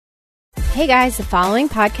Hey guys, the following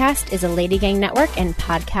podcast is a Lady Gang Network and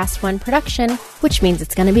Podcast One production, which means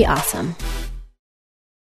it's going to be awesome.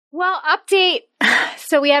 Well, update.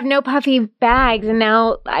 So we have no puffy bags, and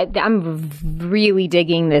now I'm really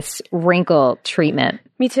digging this wrinkle treatment.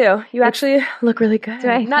 Me too. You actually look really good. Do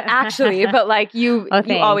I? Not actually, but like you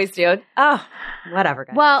always do. Oh, whatever,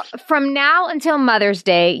 guys. Well, from now until Mother's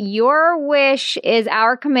Day, your wish is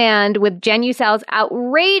our command with Genucel's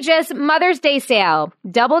outrageous Mother's Day sale.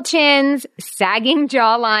 Double chins, sagging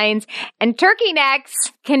jawlines, and turkey necks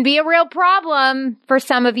can be a real problem for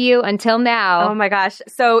some of you until now. Oh my gosh.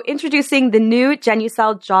 So introducing the new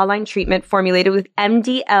Genucel jawline treatment formulated with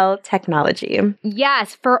MDL technology.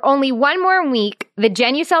 Yes, for only one more week, the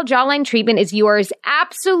Genucel jawline treatment is yours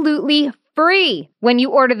absolutely free when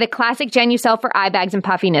you order the classic Genucel for eye bags and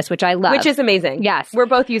puffiness, which I love. Which is amazing. Yes. We're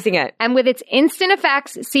both using it. And with its instant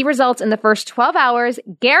effects, see results in the first 12 hours,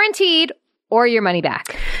 guaranteed, or your money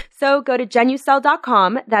back. So go to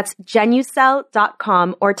Genucel.com, that's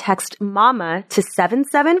Genucel.com, or text MAMA to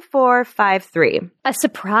 77453. A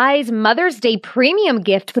surprise Mother's Day premium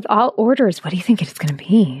gift with all orders. What do you think it's going to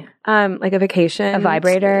be? Like a vacation. A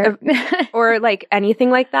vibrator. Or like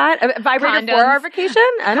anything like that. A vibrator Condoms. for our vacation?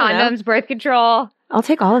 I don't know. Condoms, birth control. I'll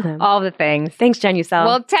take all of them. All the things. Thanks, Genucel.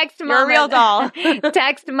 Well, text Mama. You're a real doll.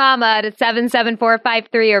 Text Mama to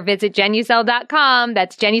 77453 or visit Genucel.com.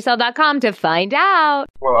 That's Genucel.com to find out.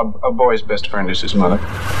 Well, a boy's best friend is his mother.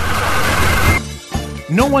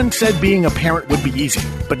 No one said being a parent would be easy,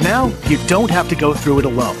 but now you don't have to go through it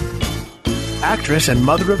alone. Actress and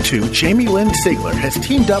mother of two Jamie Lynn Sigler has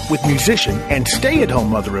teamed up with musician and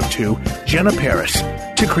stay-at-home mother of two Jenna Paris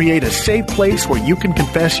to create a safe place where you can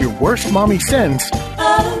confess your worst mommy sins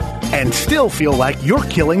and still feel like you're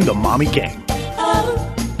killing the mommy game.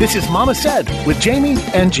 This is Mama Said with Jamie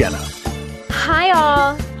and Jenna. Hi,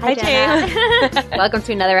 all. Hi, Jane. Welcome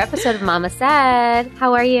to another episode of Mama Said.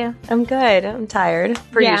 How are you? I'm good. I'm tired,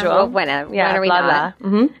 per usual. Well, when are we blah, not? blah.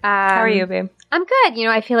 Mm-hmm. How are you, babe? I'm good. You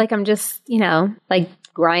know, I feel like I'm just, like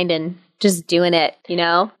grinding, just doing it,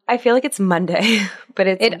 I feel like it's Monday, but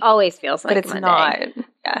It always feels like but it's Monday. not.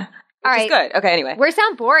 Yeah. All Which is good. Okay, anyway. We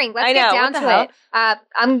sound boring. Let's get down what to the hell? it.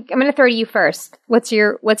 I'm going to throw to you first. What's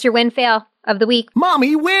your win fail of the week?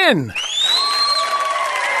 Mommy win!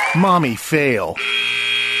 Mommy fail.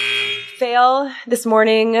 Fail this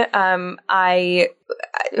morning.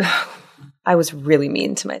 I was really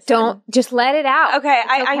mean to myself. Don't just let it out. Okay,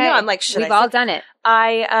 I know. I'm like, We've all done it.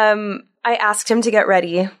 I asked him to get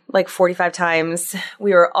ready like 45 times.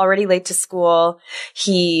 We were already late to school.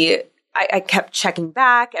 I kept checking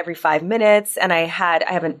back every 5 minutes, and I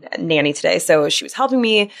have a nanny today, so she was helping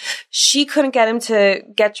me. She couldn't get him to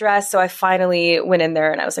get dressed, so I finally went in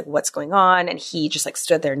there and I was like, what's going on? And he just like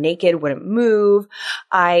stood there naked, wouldn't move.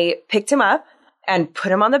 I picked him up and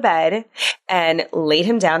put him on the bed and laid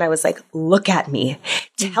him down. I was like, look at me.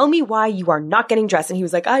 Tell me why you are not getting dressed. And he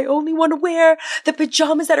was like, I only want to wear the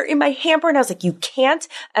pajamas that are in my hamper. And I was like, you can't.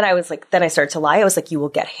 And I was like, then I started to lie. I was like, you will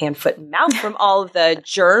get hand, foot, and mouth from all of the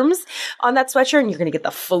germs on that sweatshirt, and you're going to get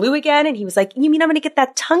the flu again. And he was like, you mean I'm going to get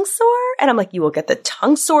that tongue sore? And I'm like, you will get the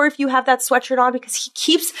tongue sore if you have that sweatshirt on, because he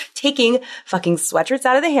keeps taking fucking sweatshirts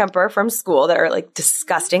out of the hamper from school that are like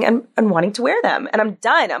disgusting and wanting to wear them. And I'm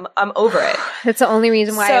done. I'm over it. That's the only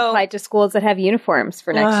reason why I applied to schools that have uniforms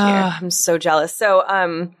for next year. I'm so jealous. So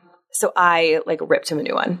I like ripped him a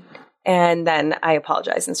new one. And then I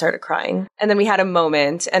apologized and started crying. And then we had a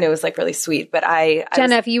moment, and it was like really sweet. But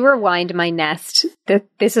Jenna, if you rewind my Nest,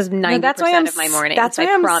 this is 90% of my morning. That's why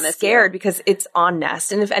I'm scared, because it's on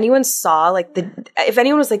Nest. And if anyone saw if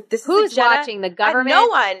anyone was like, this who's is the Jenna, watching, the government? No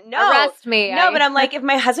one. No. Arrest me. No, but I'm like, if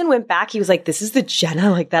my husband went back, he was like, this is the Jenna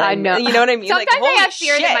like that. I know. You know what I mean? Sometimes like, I have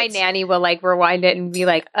fear that my nanny will like rewind it and be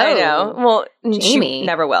like, oh. I know. Well, Jamie. She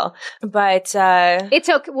never will. But it's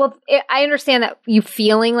okay. Well, I understand that you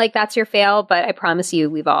feeling like that's your fail, but I promise you,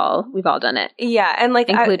 we've all done it. Yeah, and like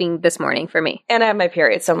including this morning for me. And I have my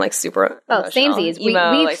period, so I'm like super emotional. Samesies. We've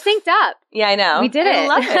synced up. Yeah, I know. We did it. I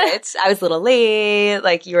love it. I was a little late.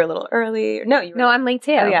 Like, you were a little early. No, I'm late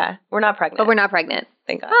too. Oh yeah, we're not pregnant. But we're not pregnant.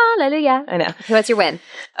 Thank God. Hallelujah. I know. Okay, what's your win?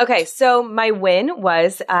 Okay, so my win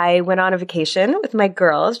was I went on a vacation with my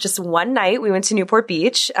girls. Just one night. We went to Newport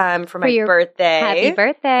Beach for my birthday. Happy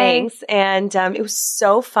birthday. Thanks. And it was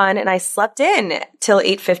so fun. And I slept in till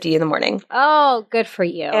 8:50 in the morning. Oh, good for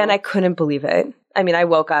you. And I couldn't believe it. I mean, I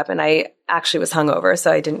woke up and I actually was hungover,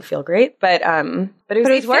 so I didn't feel great. But it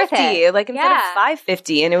was worth it. Like instead of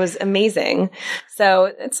 5:50, and it was amazing.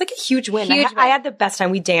 So it's like a huge win. I had the best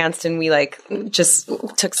time. We danced and we like just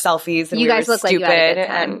took selfies. And you guys were look like stupid. You had a good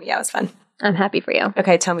time. And yeah, it was fun. I'm happy for you.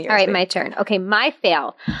 Okay, tell me yours. All right, babe. my turn. Okay, my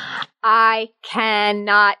fail. I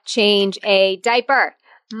cannot change a diaper.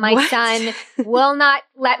 My son will not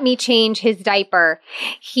let me change his diaper.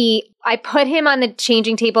 I put him on the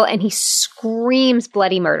changing table and he screams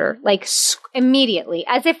bloody murder, like immediately,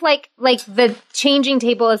 as if like the changing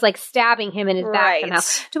table is like stabbing him in his back somehow.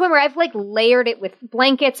 To the point where I've like layered it with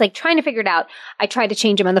blankets, like trying to figure it out. I tried to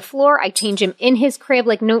change him on the floor. I change him in his crib,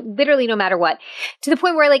 like literally no matter what. To the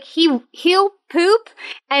point where like he'll poop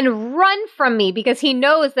and run from me because he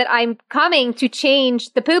knows that I'm coming to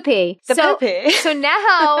change the poopy. So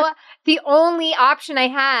now the only option I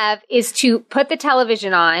have is to put the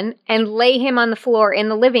television on and lay him on the floor in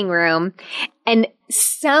the living room. And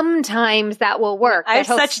sometimes that will work. I have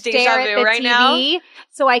such deja vu right now.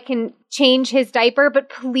 So I can change his diaper. But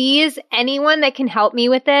please, anyone that can help me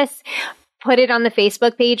with this, put it on the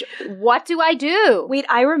Facebook page. What do I do? Wait,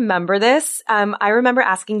 I remember this. I remember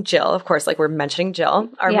asking Jill, of course, like we're mentioning Jill,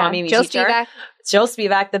 our mommy Jill teacher. Spivak. Jill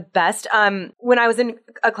Spivak, the best. When I was in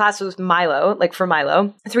a class with Milo, like for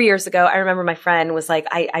Milo, 3 years ago, I remember my friend was like,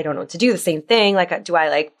 I don't know what to do. The same thing. Like, do I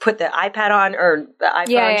like put the iPad on or the iPhone?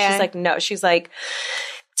 Yeah. She's like, no. She's like,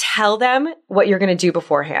 tell them what you're going to do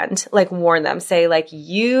beforehand. Like warn them. Say like,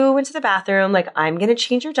 you went to the bathroom. Like, I'm going to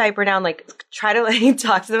change your diaper down. Like try to like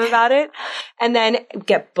talk to them about it. And then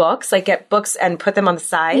get books and put them on the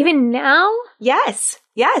side. Even now? Yes.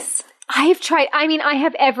 I've tried. I mean, I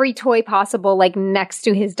have every toy possible, like next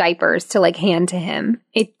to his diapers to like hand to him.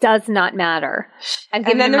 It does not matter. I've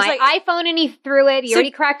given him my iPhone and he threw it. He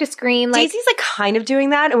already cracked a screen. Like, Daisy's like kind of doing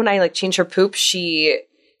that. And when I like change her poop, she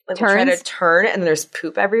like will try to turn and there's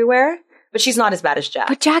poop everywhere. But she's not as bad as Jack.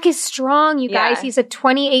 But Jack is strong, you guys. He's a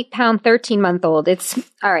 28-pound, 13-month-old. It's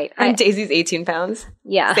all right. And Daisy's 18 pounds.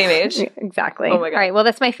 Yeah. Same age. Exactly. Oh my God. All right. Well,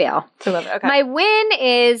 that's my fail. I love it. Okay. My win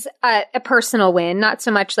is a personal win, not so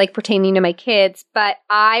much like pertaining to my kids, but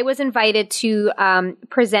I was invited to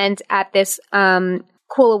present at this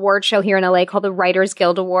cool award show here in LA called the Writers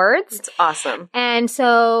Guild Awards. It's awesome. And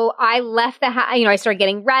so I left the house, I started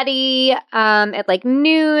getting ready at like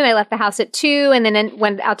noon. I left the house at 2 and then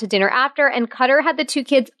went out to dinner after. And Cutter had the 2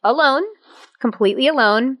 kids alone, completely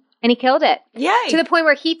alone. And he killed it. Yay. To the point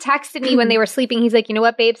where he texted me when they were sleeping. He's like, you know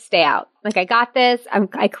what, babe? Stay out. Like, I got this.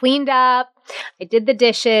 I cleaned up. I did the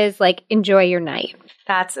dishes. Like, enjoy your night.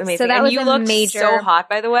 That's amazing. So that and was you look so hot,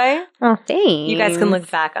 by the way. Oh, thanks. You guys can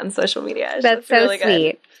look back on social media. That's so really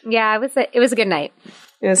sweet. Good. Yeah, it was a good night.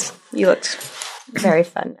 You looked very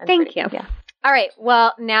fun. Thank you. Yeah. All right.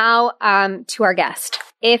 Well, now to our guest.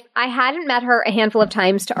 If I hadn't met her a handful of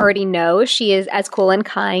times to already know she is as cool and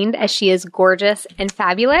kind as she is gorgeous and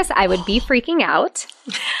fabulous, I would be freaking out.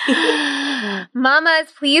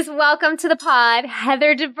 Mamas, please welcome to the pod,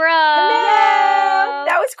 Heather Dubrow. Hello.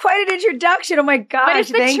 That was quite an introduction. Oh my gosh. But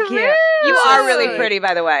it's the thank truth. You are really pretty,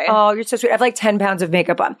 by the way. Oh, you're so sweet. I have like 10 pounds of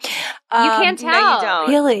makeup on. You can't tell. No, you don't.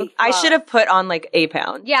 Really? I should have put on like a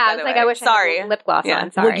pound. Yeah, I was like, I wish I had lip gloss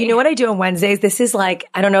on. Sorry. Look, you know what I do on Wednesdays? This is like,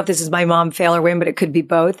 I don't know if this is my mom fail or win, but it could be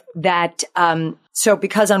both. So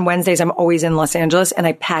because on Wednesdays I'm always in Los Angeles and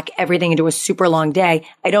I pack everything into a super long day,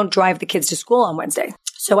 I don't drive the kids to school on Wednesday.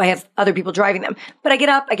 So I have other people driving them. But I get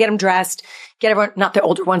up, I get them dressed, get everyone, not the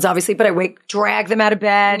older ones obviously, but I drag them out of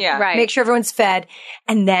bed, make sure everyone's fed,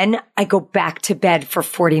 and then I go back to bed for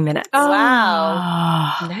 40 minutes. Oh,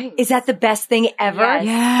 wow. Nice. Is that the best thing ever?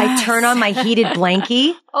 Yes. I turn on my heated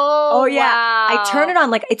blankie. Oh yeah. Wow. I turn it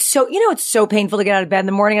on like, it's so painful to get out of bed in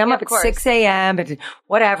the morning. I'm up at 6 a.m. and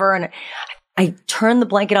whatever. And I turn the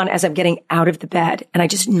blanket on as I'm getting out of the bed and I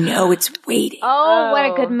just know it's waiting. Oh, what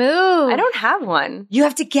a good move. I don't have one. You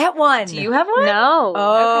have to get one. Do you have one? No.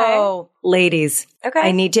 Oh, okay. Ladies. Okay.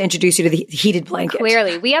 I need to introduce you to the heated blanket.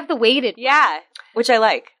 Clearly. We have the weighted. Yeah. Which I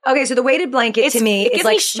like. Okay, so the weighted blanket to me is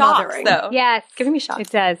like smothering. Though. Yes. Giving me shocks.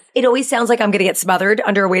 It does. It always sounds like I'm going to get smothered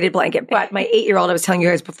under a weighted blanket. But my 8-year-old, I was telling you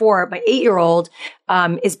guys before, my 8-year-old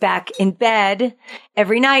is back in bed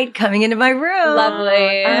every night coming into my room.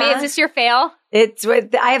 Lovely. Is this your fail?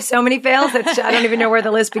 I have so many fails that I don't even know where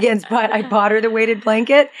the list begins, but I bought her the weighted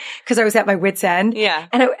blanket because I was at my wit's end. Yeah.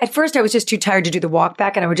 And at first I was just too tired to do the walk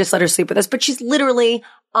back and I would just let her sleep with us, but she's literally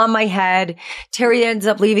on my head. Terry ends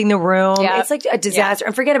up leaving the room. Yep. It's like a disaster.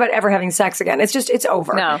 And forget about ever having sex again. It's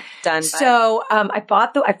over. No, done. So, I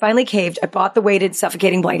finally caved. I bought the weighted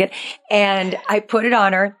suffocating blanket and I put it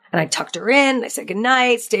on her and I tucked her in. I said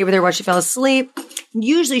goodnight, stayed with her while she fell asleep.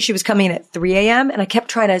 Usually she was coming in at 3 a.m. and I kept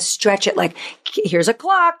trying to stretch it like, here's a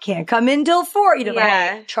clock, can't come in till 4.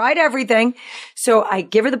 Like, tried everything. So I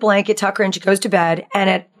give her the blanket, tuck her in, she goes to bed. And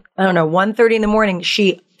at, 1:30 in the morning,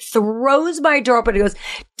 she throws my door open and goes,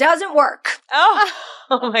 doesn't work. Oh.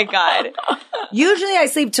 Oh my God. Usually I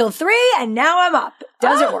sleep till 3 and now I'm up.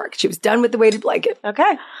 Doesn't work. She was done with the weighted blanket.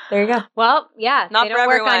 Okay. There you go. Well, yeah. Not they for don't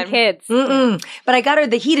work everyone. on kids. But I got her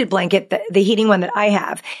the heated blanket, the heating one that I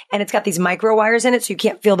have. And it's got these micro wires in it so you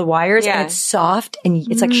can't feel the wires. Yeah. And it's soft and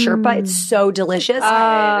it's like Sherpa. It's so delicious.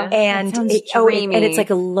 And sounds and it's like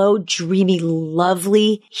a low, dreamy,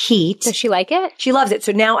 lovely heat. Does she like it? She loves it.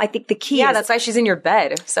 So now I think the key Yeah, is... that's why she's in your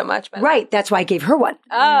bed so much. Right. That's why I gave her one.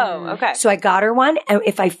 Oh, okay. So I got her one. And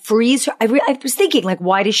if I freeze her, I was thinking, like,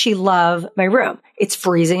 why does she love my room? It's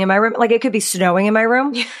freezing in my room. Like, it could be snowing in my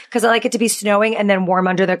room because I like it to be snowing and then warm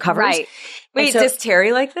under the covers. Right. Wait, does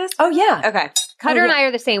Terry like this? Oh, yeah. Okay. Cutter and I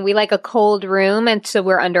are the same. We like a cold room, and so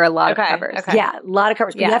we're under a lot of covers. Okay. Yeah, a lot of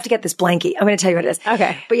covers. But you have to get this blankie. I'm going to tell you what it is.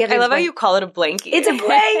 Okay. But you have to I get love this how you call it a blankie. It's a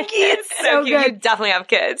blankie. It's so cute. You good. definitely have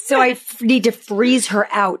kids. So I need to freeze her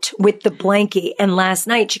out with the blankie. And last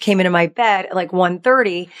night she came into my bed at like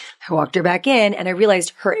 1:30. I walked her back in and I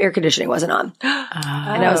realized her air conditioning wasn't on.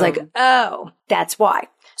 And I was like, oh, that's why.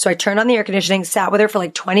 So I turned on the air conditioning, sat with her for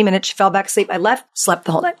like 20 minutes. She fell back asleep. I left, slept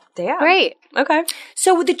the whole night. Damn. Great. Okay.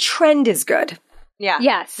 So the trend is good. Yeah.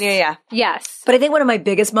 Yes. Yeah. Yes. But I think one of my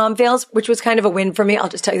biggest mom fails, which was kind of a win for me, I'll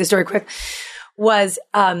just tell you the story quick, was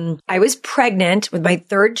I was pregnant with my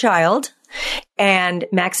third child, and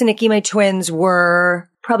Max and Nikki, my twins, were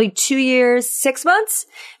probably 2 years, 6 months.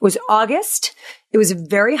 It was August. It was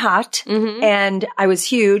very hot and I was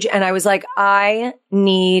huge, and I was like, I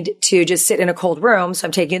need to just sit in a cold room. So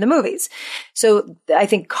I'm taking you to the movies. So I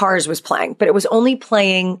think Cars was playing, but it was only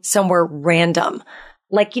playing somewhere random.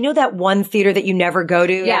 Like, you know, that one theater that you never go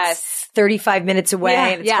to? Yes. It's 35 minutes away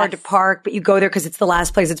and it's hard to park, but you go there because it's the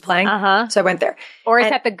last place it's playing. So I went there. Or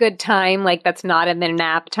it's at the good time, like that's not in their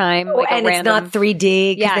nap time. Like And it's not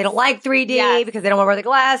 3D because they don't like 3D because they don't want to wear the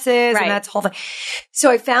glasses and that's the whole thing.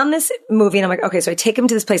 So I found this movie and I'm like, okay, so I take him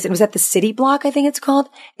to this place. It was at the City Block, I think it's called.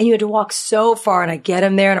 And you had to walk so far, and I get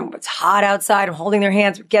him there and it's hot outside. I'm holding their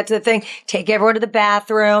hands. We get to the thing, take everyone to the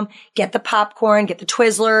bathroom, get the popcorn, get the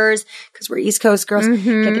Twizzlers because we're East Coast girls.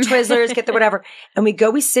 Get the Twizzlers, get the whatever. And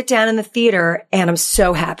we sit down in the theater and I'm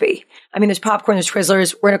so happy. I mean, there's popcorn, there's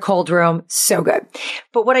Twizzlers. We're in a cold room. So good.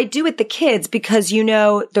 But what I do with the kids, because you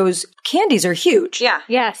know, those candies are huge. Yeah.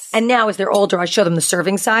 Yes. And now as they're older, I show them the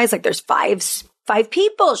serving size. Like there's five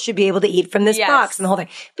people should be able to eat from this box and the whole thing.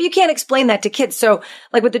 But you can't explain that to kids. So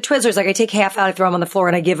like with the Twizzlers, like I take half out, I throw them on the floor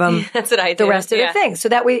and I give them That's what I do. the rest of the thing. So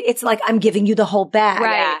that way it's like I'm giving you the whole bag.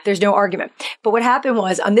 Right. There's no argument. But what happened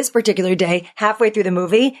was on this particular day, halfway through the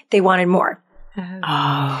movie, they wanted more.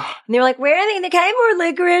 And they were like, where are they? And they kind of more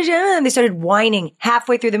licorice. And they started whining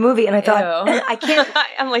halfway through the movie. And I thought, I can't.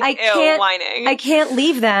 I'm like, whining. I can't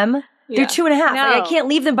leave them. They're 2.5. No. Like, I can't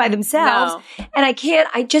leave them by themselves. No. And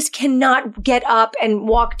I just cannot get up and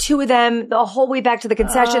walk two of them the whole way back to the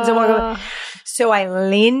concessions and walk over. So I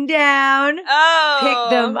leaned down, picked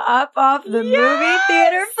them up off the movie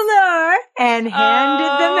theater floor and handed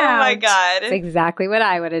them out. Oh my God. That's exactly what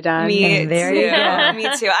I would have done. Me there too. you go.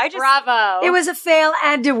 Me too. I just, Bravo. It was a fail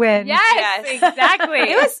and a win. Yes, exactly.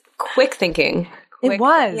 it was quick thinking. It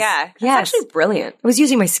was. Yeah. It's Yes. actually brilliant. I was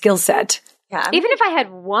using my skill set. Yeah. Even if I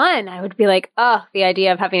had one, I would be like, oh, the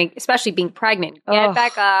idea of having, especially being pregnant, get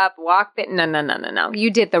back up, walk the, no.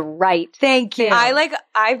 You did the right. Thank you.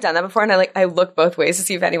 I've done that before, and I look both ways to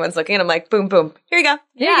see if anyone's looking, and I'm like, boom, boom, here you go.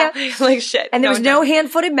 Yeah. Like shit. And there was no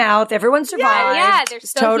hand-footed mouth. Everyone survived. Yeah, they're It's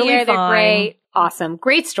still totally here. They're fine. great. Awesome.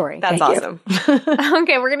 Great story. That's Thank awesome.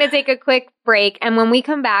 Okay, we're going to take a quick break. And when we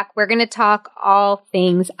come back, we're going to talk all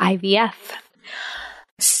things IVF.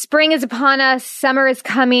 Spring is upon us. Summer is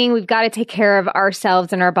coming. We've got to take care of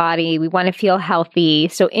ourselves and our body. We want to feel healthy.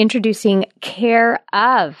 So introducing Care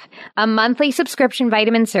Of, a monthly subscription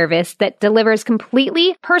vitamin service that delivers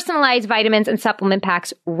completely personalized vitamins and supplement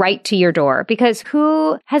packs right to your door. Because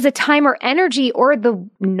who has the time or energy or the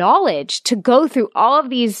knowledge to go through all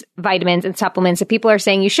of these vitamins and supplements that people are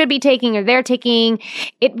saying you should be taking or they're taking?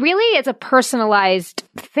 It really is a personalized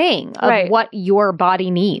thing of what your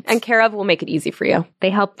body needs. And Care Of will make it easy for you.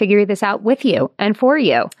 They help figure this out with you and for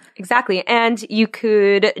you. Exactly. And you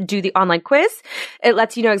could do the online quiz. It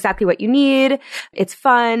lets you know exactly what you need. It's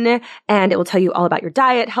fun, and it will tell you all about your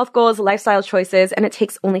diet, health goals, lifestyle choices, and it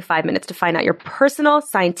takes only 5 minutes to find out your personal,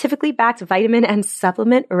 scientifically backed vitamin and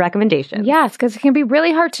supplement recommendations. Yes, because it can be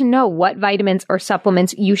really hard to know what vitamins or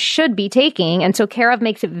supplements you should be taking. And so Care Of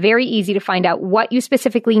makes it very easy to find out what you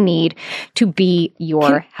specifically need to be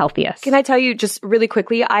your healthiest. Can I tell you just really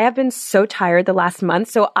quickly, I have been so tired the last month.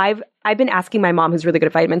 So I've been asking my mom, who's really good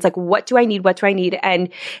at vitamins, like, what do I need? What do I need? And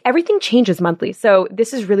everything changes monthly. So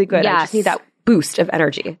this is really good. Yes. I just need that boost of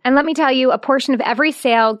energy. And let me tell you, a portion of every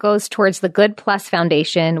sale goes towards the Good Plus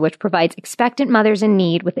Foundation, which provides expectant mothers in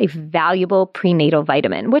need with a valuable prenatal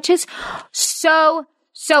vitamin, which is so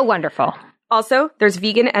wonderful. Also, there's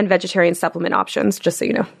vegan and vegetarian supplement options, just so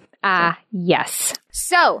you know. Yes.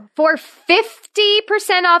 So for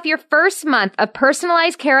 50% off your first month of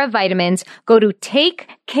personalized care of vitamins, go to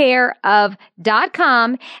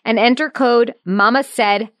takecareof.com and enter code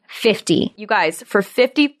MAMASAID50. You guys, for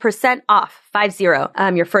 50% off, 50,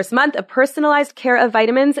 your first month of personalized care of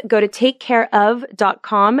vitamins, go to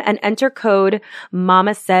takecareof.com and enter code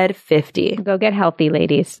MAMASAID50. Go get healthy,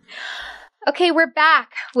 ladies. Okay, we're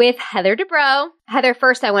back with Heather Dubrow. Heather,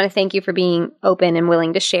 first, I want to thank you for being open and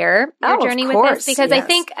willing to share your journey with us. Because I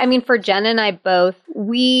think, for Jen and I both,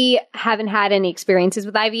 we haven't had any experiences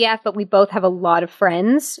with IVF, but we both have a lot of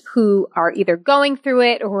friends who are either going through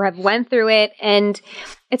it or who have went through it. And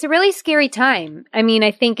it's a really scary time. I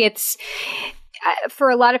think it's, for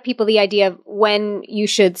a lot of people, the idea of when you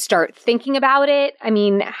should start thinking about it.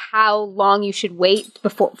 How long you should wait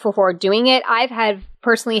before doing it. I've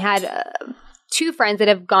personally had 2 friends that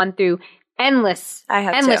have gone through endless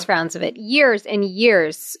rounds of it, years and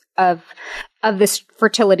years of this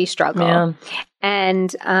fertility struggle. Yeah.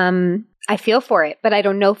 And I feel for it, but I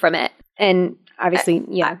don't know from it. And obviously,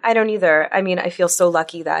 I don't either. I feel so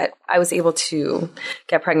lucky that I was able to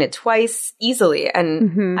get pregnant twice easily.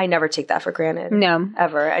 And I never take that for granted. No.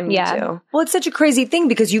 Ever. And you do. Well, it's such a crazy thing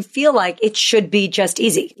because you feel like it should be just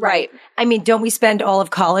easy. Right. Don't we spend all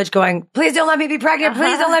of college going, please don't let me be pregnant.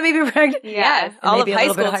 Please don't let me be pregnant. Yeah. All of high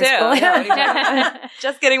school, too.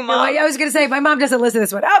 Just getting mom. I was going to say, my mom doesn't listen to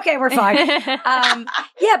this one. Okay, we're fine.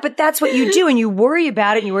 But that's what you do. And you worry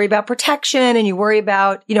about it. And you worry about protection. And you worry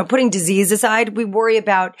about, putting disease aside. We worry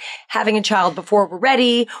about having a child before we're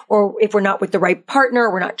ready, or if we're not with the right partner,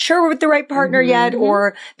 we're not sure we're with the right partner yet,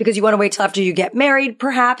 or because you want to wait till after you get married,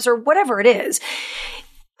 perhaps, or whatever it is.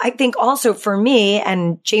 I think also for me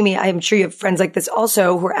and Jamie, I'm sure you have friends like this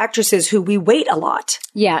also who are actresses who we wait a lot.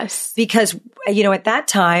 Yes. Because, at that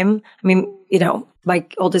time, my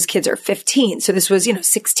oldest kids are 15. So this was,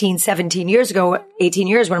 16, 17 years ago, 18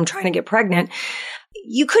 years when I'm trying to get pregnant.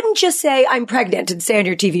 You couldn't just say, I'm pregnant and stay on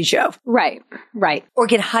your TV show. Right. Or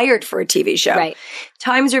get hired for a TV show. Right.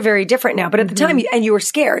 Times are very different now. But at the time, and you were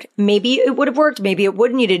scared. Maybe it would have worked. Maybe it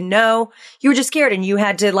wouldn't. You didn't know. You were just scared and you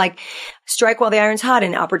had to strike while the iron's hot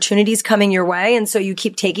and opportunities coming your way. And so you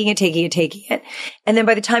keep taking it. And then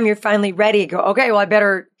by the time you're finally ready, you go, okay, well, I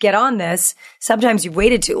better get on this. Sometimes you've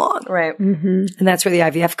waited too long. Right. And that's where the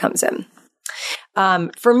IVF comes in.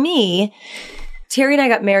 For me, Terry and I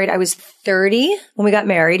got married. I was 30 when we got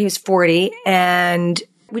married. He was 40. And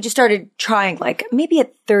we just started trying maybe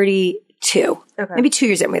at 32. Okay. Maybe 2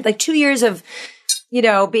 years in. 2 years of,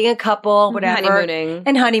 being a couple, whatever.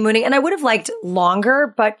 Honeymooning. And I would have liked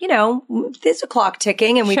longer, but, there's a clock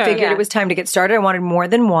ticking and we figured it was time to get started. I wanted more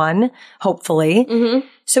than one, hopefully.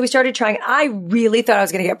 So we started trying. I really thought I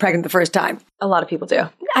was going to get pregnant the first time. A lot of people do.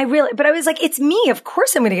 But I was like, it's me. Of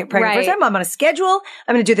course I'm going to get pregnant first time. I'm on a schedule.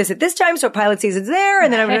 I'm going to do this at this time. So pilot season's there.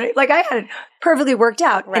 And then I'm going to, I had it perfectly worked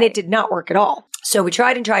out and it did not work at all. So we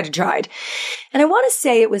tried and tried and tried. And I want to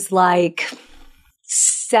say it was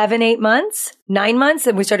 7-8 months, 9 months.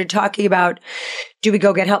 And we started talking about, do we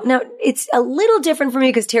go get help? Now it's a little different for me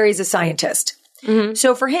because Terry's a scientist.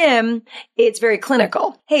 So for him, it's very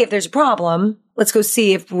clinical. Hey, if there's a problem, let's go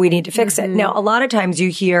see if we need to fix it. Now, a lot of times you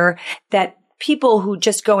hear that people who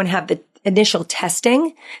just go and have the initial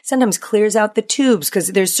testing sometimes clears out the tubes because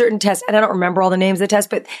there's certain tests, and I don't remember all the names of the tests,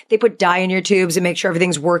 but they put dye in your tubes and make sure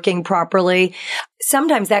everything's working properly.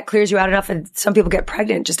 Sometimes that clears you out enough and some people get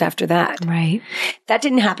pregnant just after that. Right. That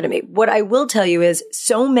didn't happen to me. What I will tell you is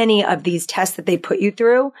so many of these tests that they put you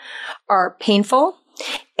through are painful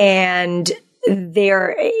and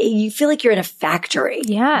you feel like you're in a factory.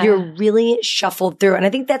 Yeah. You're really shuffled through. And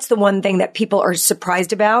I think that's the one thing that people are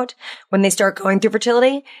surprised about when they start going through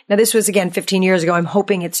fertility. Now, this was, again, 15 years ago. I'm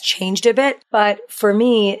hoping it's changed a bit. But for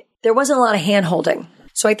me, there wasn't a lot of hand holding.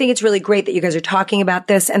 So I think it's really great that you guys are talking about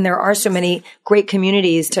this. And there are so many great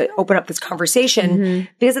communities to open up this conversation.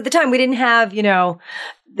 Because at the time, we didn't have,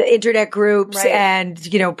 the internet groups and,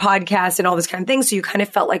 podcasts and all this kind of thing. So you kind of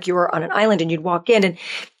felt like you were on an island and you'd walk in and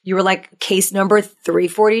you were like case number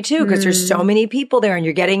 342 because there's so many people there and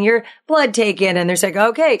you're getting your blood taken and they're like,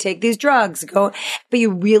 okay, take these drugs, go. But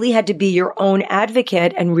you really had to be your own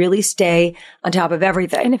advocate and really stay on top of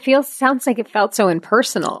everything. And it sounds like it felt so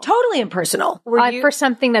impersonal. Totally impersonal. For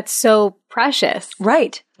something that's so precious.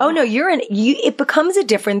 Right. Oh no, it becomes a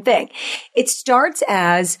different thing. It starts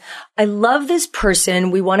as, I love this person.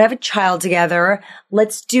 We want to have a child together.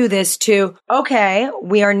 Let's do this to, okay,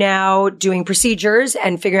 we are now doing procedures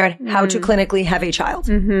and figuring out how to clinically have a child.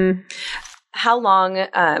 Mm-hmm. How long,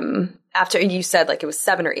 after you said like it was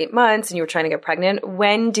 7 or 8 months and you were trying to get pregnant,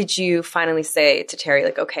 when did you finally say to Terry,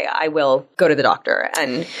 like, okay, I will go to the doctor?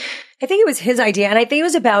 And I think it was his idea, and I think it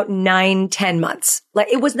was about 9-10 months. Like,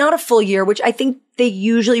 it was not a full year, which I think they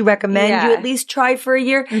usually recommend you at least try for a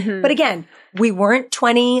year. Mm-hmm. But again, we weren't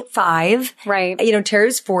 25. Right. You know, Terry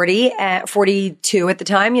was 42 at the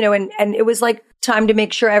time, you know, and it was like time to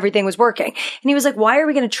make sure everything was working. And he was like, why are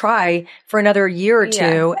we going to try for another year or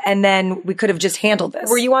two? And then we could have just handled this.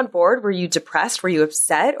 Were you on board? Were you depressed? Were you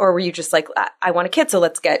upset? Or were you just like, I want a kid, so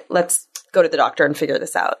let's go to the doctor and figure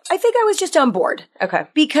this out? I think I was just on board. Okay.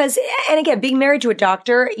 Because, and again, being married to a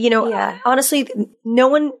doctor, you know, honestly,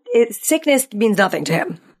 sickness means nothing to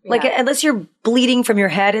him. Like, unless you're bleeding from your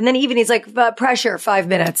head. And then even he's like, pressure, 5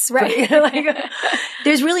 minutes. Right. Like,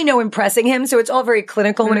 there's really no impressing him. So it's all very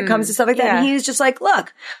clinical when it comes to stuff like that. And he's just like,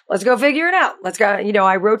 look, let's go figure it out. Let's go, you know,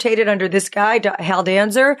 I rotated under this guy, Hal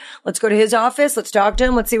Danzer. Let's go to his office. Let's talk to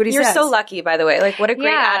him. Let's see what he says. You're so lucky, by the way. Like, what a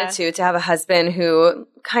great attitude to have a husband who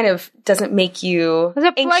kind of doesn't make you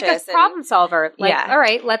anxious. Like a problem solver. Like, all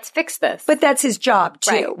right, let's fix this. But that's his job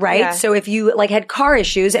too, right? Yeah. So if you like had car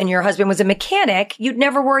issues and your husband was a mechanic, you'd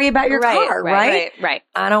never worry about your car, right?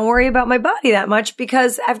 I don't worry about my body that much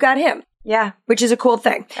because I've got him. Yeah. Which is a cool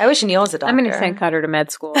thing. I wish Neil was a doctor. I'm going to send Cutter to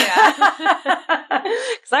med school. Because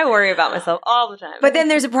I worry about myself all the time. But then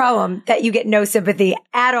there's a problem that you get no sympathy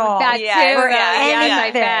at all. That too. For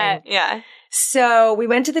anything. Yeah. So we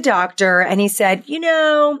went to the doctor and he said, you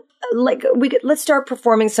know, like let's start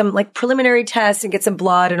performing some like preliminary tests and get some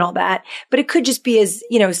blood and all that. But it could just be as,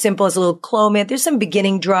 you know, simple as a little Clomid. There's some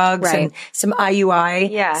beginning drugs and some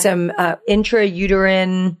IUI, some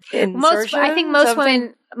intrauterine insertion. I think most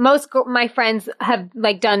women, my friends have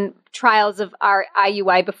like done trials of our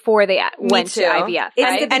IUI before they went to IVF.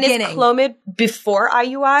 It's the and beginning. is Clomid before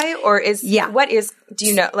IUI or is, what is, do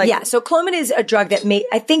you know? Like, so Clomid is a drug that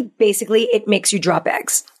I think basically it makes you drop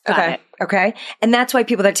eggs. Okay. And that's why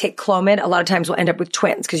people that take Clomid a lot of times will end up with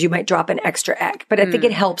twins because you might drop an extra egg. But I think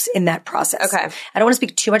it helps in that process. Okay. I don't want to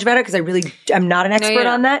speak too much about it because I'm not an expert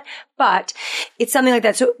on that. But it's something like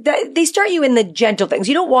that. So they start you in the gentle things.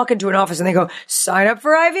 You don't walk into an office and they go, sign up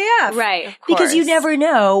for IVF. Right. Of Because course. you never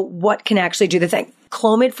know what can actually do the thing.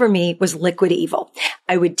 Clomid for me was liquid evil.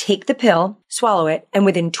 I would take the pill, swallow it, and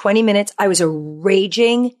within 20 minutes, I was a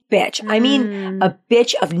raging bitch. I mean, a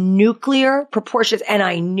bitch of nuclear proportions, and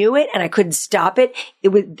I knew it, and I couldn't stop it.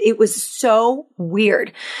 It was so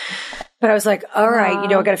weird. But I was like, all right, you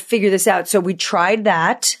know, I got to figure this out. So we tried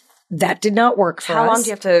that. That did not work for us. How long do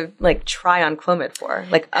you have to like try on Clomid for?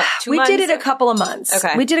 Like 2 months? We did it a couple of months.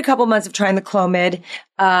 Okay. We did a couple of months of trying the Clomid,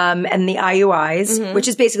 and the IUIs, which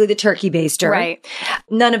is basically the turkey baster. Right.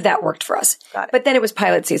 None of that worked for us. Got it. But then it was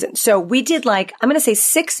pilot season. So we did like, I'm going to say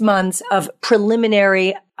 6 months of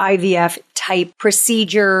preliminary IVF type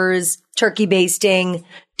procedures, turkey basting,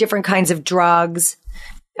 different kinds of drugs.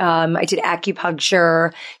 I did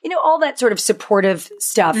acupuncture, you know, all that sort of supportive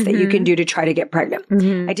stuff that you can do to try to get pregnant.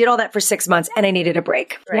 I did all that for 6 months and I needed a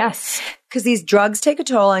break. Right. Yes. Because these drugs take a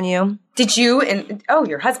toll on you. Did you?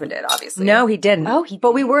 Your husband did, obviously. No, he didn't. Oh, he did.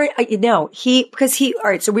 But we were, all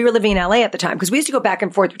right, so we were living in LA at the time because we used to go back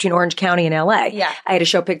and forth between Orange County and LA. Yeah. I had a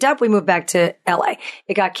show picked up. We moved back to LA.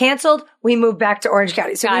 It got canceled. We moved back to Orange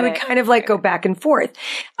County. So we would kind of like go back and forth.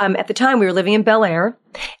 At the time we were living in Bel Air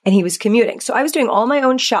and he was commuting. So I was doing all my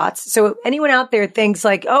own shots. So anyone out there thinks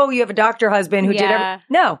like, oh, you have a doctor husband who did everything.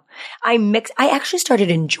 No, I actually started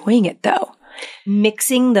enjoying it though.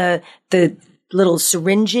 Mixing the little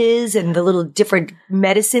syringes and the little different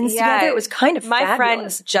medicines together. It was kind of my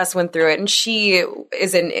fabulous. friend just went through it and she's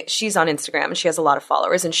on Instagram and she has a lot of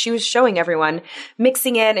followers and she was showing everyone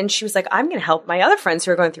mixing it and she was like, I'm going to help my other friends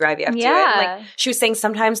who are going through IVF do it. And like she was saying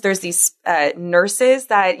sometimes there's these nurses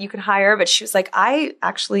that you can hire, but she was like, I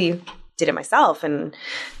actually did it myself and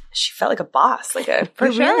she felt like a boss, like a We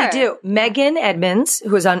really do. Megan Edmonds,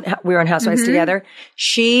 who was we were on Housewives together.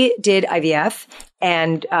 She did IVF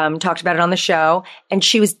and talked about it on the show. And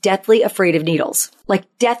she was deathly afraid of needles, like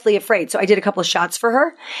deathly afraid. So I did a couple of shots for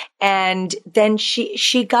her, and then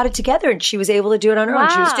she got it together and she was able to do it on her own.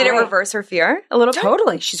 She was Did it reverse her fear a little bit?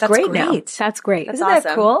 Totally. She's great now. That's great. Isn't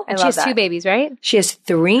that cool? And she has 2 babies, right? She has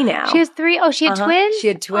 3 now. She has 3. Oh, she had twins? She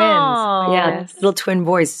had twins. Oh. Yeah, little twin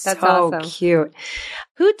boys. That's so awesome. cute.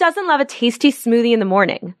 Who doesn't love a tasty smoothie in the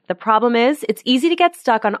morning? The problem is, it's easy to get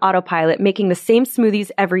stuck on autopilot making the same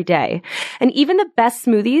smoothies every day. And even the best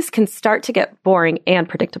smoothies can start to get boring and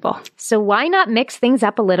predictable. So why not mix things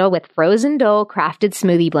up a little with Frozen Dole crafted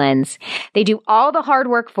smoothie blends? They do all the hard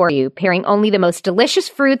work for you, pairing only the most delicious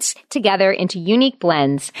fruits together into unique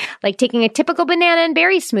blends, like taking a typical banana and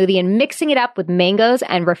berry smoothie and mixing it up with mangoes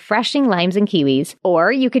and refreshing limes and kiwis.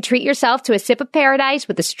 Or you could treat yourself to a sip of paradise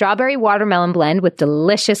with a strawberry watermelon blend with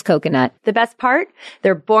delicious coconut. The best part?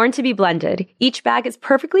 They're born to be blended. Each bag is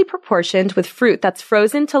perfectly proportioned with fruit that's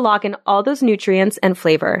frozen to lock in all those nutrients and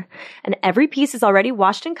flavor. And every piece is already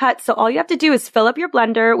washed and cut, so all you have to do is fill up your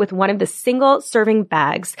blender with one of the single serving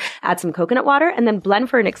bags, add some coconut water, and then blend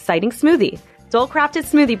for an exciting smoothie. Dole Crafted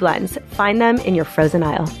Smoothie Blends. Find them in your frozen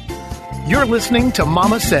aisle. You're listening to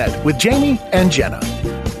Mama Said with Jamie and Jenna.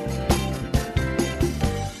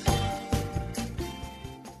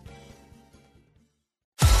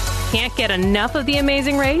 Can't get enough of The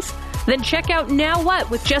Amazing Race? Then check out Now What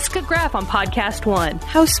with Jessica Graff on Podcast One.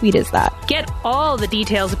 How sweet is that? Get all the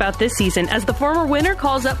details about this season as the former winner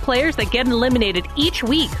calls up players that get eliminated each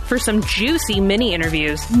week for some juicy mini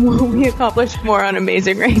interviews. We accomplished more on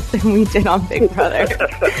Amazing Race than we did on Big Brother.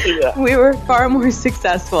 Yeah. We were far more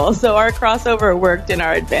successful, so our crossover worked in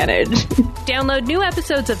our advantage. Download new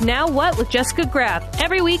episodes of Now What with Jessica Graff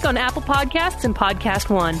every week on Apple Podcasts and Podcast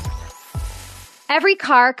One. Every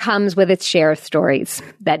car comes with its share of stories.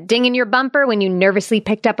 That ding in your bumper when you nervously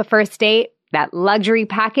picked up a first date, that luxury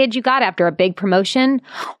package you got after a big promotion,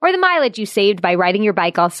 or the mileage you saved by riding your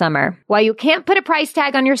bike all summer. While you can't put a price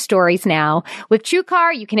tag on your stories now, with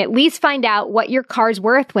TrueCar, you can at least find out what your car's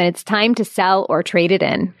worth when it's time to sell or trade it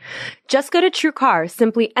in. Just go to TrueCar,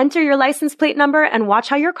 simply enter your license plate number and watch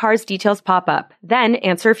how your car's details pop up. Then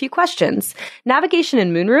answer a few questions. Navigation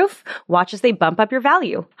and moonroof? Watch as they bump up your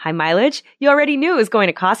value. High mileage? You already knew it was going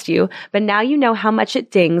to cost you, but now you know how much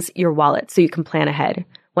it dings your wallet so you can plan ahead.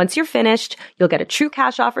 Once you're finished, you'll get a true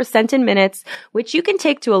cash offer sent in minutes, which you can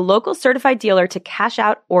take to a local certified dealer to cash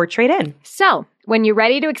out or trade in. So, when you're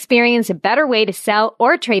ready to experience a better way to sell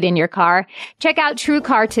or trade in your car, check out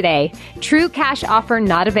TrueCar today. True cash offer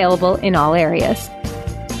not available in all areas.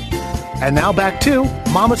 And now back to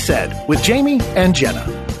Mama Said with Jamie and Jenna.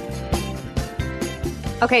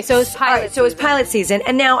 Okay, so it's pilot season.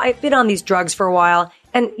 And now I've been on these drugs for a while.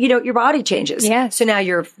 And, you know, your body changes. Yeah. So now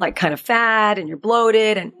you're like kind of fat and you're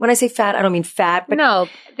bloated. And when I say fat, I don't mean fat, but no,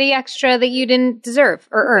 the extra that you didn't deserve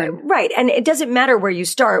or earn. Right. And it doesn't matter where you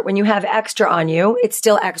start. When you have extra on you, it's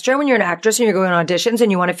still extra. When you're an actress and you're going on auditions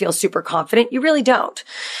and you want to feel super confident, you really don't.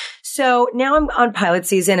 So now I'm on pilot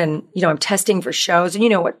season and, you know, I'm testing for shows and you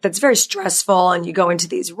know what, that's very stressful. And you go into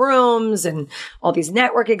these rooms and all these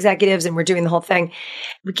network executives and we're doing the whole thing.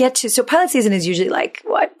 So pilot season is usually like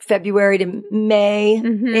February to May-ish.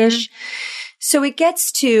 Mm-hmm. So it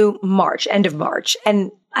gets to March, end of March.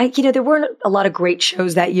 And there weren't a lot of great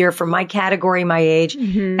shows that year for my category, my age.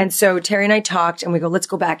 Mm-hmm. And so Terry and I talked and we go, let's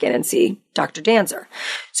go back in and see Dr. Dancer.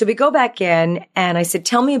 So we go back in and I said,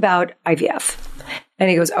 tell me about IVF. And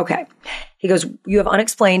he goes, okay. He goes, you have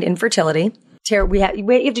unexplained infertility. Terry, we have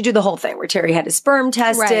to do the whole thing where Terry had his sperm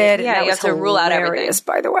tested. Right. And yeah, that you was have to rule out everything.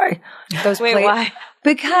 By the way. Why?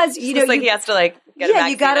 Because, you know, he has to get a vaccine.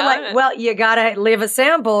 You gotta you gotta leave a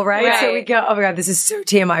sample, right? So we go, oh my God, this is so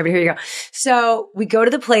TMI, but here you go. So we go to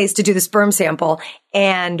the place to do the sperm sample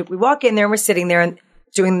and we walk in there and we're sitting there and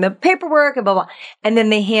doing the paperwork and blah, blah. And then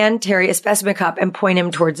they hand Terry a specimen cup and point him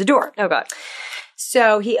towards the door. Oh God.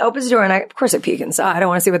 So he opens the door and of course I peek inside. I don't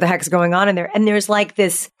want to see what the heck is going on in there. And there's like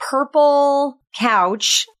this purple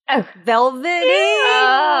couch, velvety,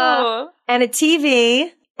 and a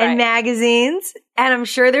TV and magazines. And I'm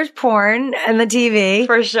sure there's porn and the TV.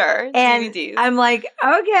 For sure. And DVDs. I'm like,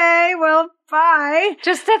 okay, well, bye.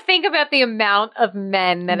 Just to think about the amount of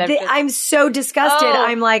men that have I'm so disgusted.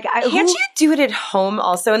 I'm like, can't you do it at home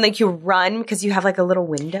also? And like you run because you have like a little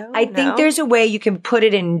window? I think there's a way you can put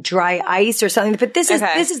it in dry ice or something. But this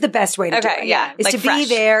is the best way to do it. Yeah. Is like to fresh.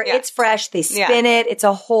 be there. Yeah. It's fresh. They spin it. It's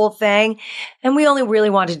a whole thing. And we only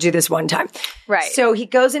really wanted to do this one time. Right. So he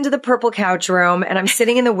goes into the purple couch room and I'm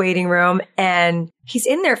sitting in the waiting room and he's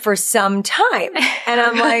in there for some time. And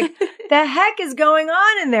I'm like, the heck is going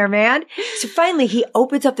on in there, man? So finally he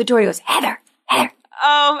opens up the door. He goes, Heather.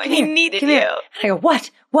 Oh, he needed you. And I go,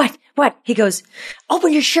 what? He goes,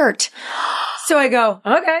 open your shirt. So I go,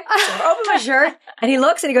 okay. So I open my shirt and he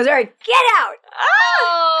looks and he goes, all right, get out.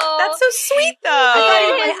 That's so sweet,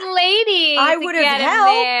 though. His lady. I would have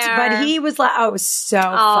helped, but he was like, it was so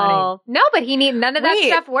funny. No, but none of that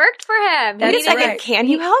stuff worked for him. Wait a second. Can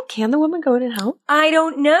you help? Can the woman go in and help? I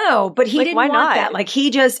don't know, but he didn't want that. Like he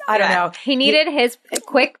just, I don't know. He needed his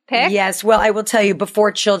quick pick. Yes. Well, I will tell you,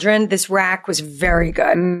 before children, this rack was very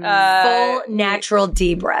good. Full natural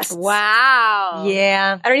D breasts. Wow.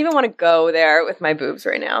 Yeah. I don't even want to go there with my boobs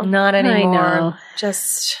right now. Not anymore. I know.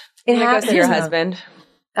 Just It go happens. see your husband.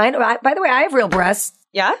 I know. By the way, I have real breasts.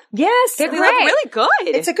 Yeah? Yes. They look really good.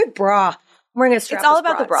 It's a good bra. I'm wearing a strapless It's all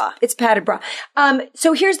about the bra. It's padded bra.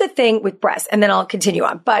 So here's the thing with breasts, and then I'll continue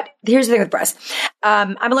on. But here's the thing with breasts.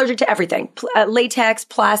 I'm allergic to everything. Latex,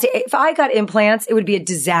 plastic. If I got implants, it would be a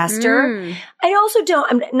disaster. I also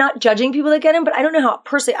I'm not judging people that get them, but I don't know how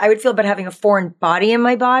personally I would feel about having a foreign body in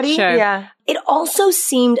my body. Sure. Yeah. It also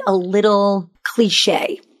seemed a little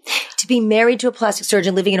cliche to be married to a plastic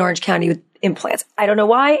surgeon living in Orange County with implants. I don't know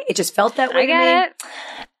why. It just felt that way to me.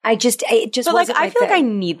 It It But wasn't I my feel like I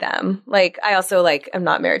thing. need them. Like I also I'm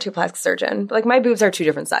not married to a plastic surgeon. But my boobs are 2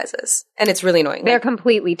 different sizes. And it's really annoying. They're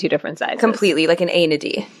completely 2 different sizes. completely like an A and a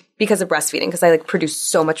D because of breastfeeding because I produce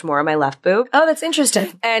so much more on my left boob. Oh, that's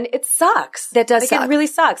interesting. And it sucks. That does suck. It really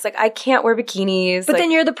sucks. I can't wear bikinis. But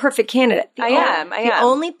then you're the perfect candidate. I am. The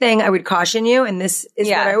only thing I would caution you, and this is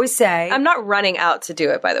what I always say. I'm not running out to do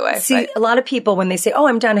it, by the way. See, a lot of people, when they say, oh,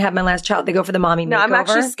 I'm done to have my last child, they go for the mommy makeover. I'm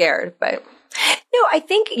actually scared, but... No, I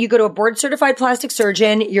think you go to a board-certified plastic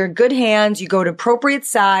surgeon, you're in good hands, you go to appropriate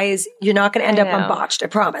size, you're not going to end up on botched, I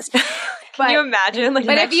promise. Can you imagine?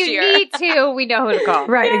 But if you need to, we know who to call.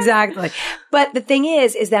 Right, exactly. But the thing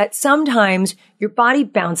is that sometimes your body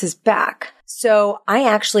bounces back. So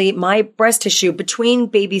my breast tissue between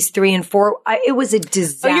babies 3 and 4, it was a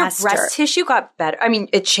disaster. Oh, your breast tissue got better. I mean,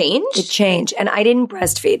 it changed? It changed. And I didn't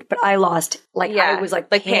breastfeed, but I lost, I was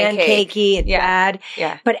pancakey and bad.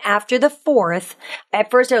 Yeah. But after the 4th,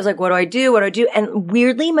 at first I was like, what do I do? What do I do? And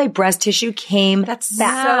weirdly, my breast tissue came back.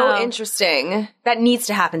 So interesting. That needs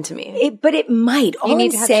to happen to me. But it might. All need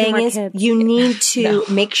I'm to have saying 2 more is kids. you need to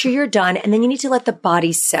make sure you're done, and then you need to let the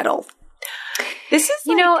body settle. This is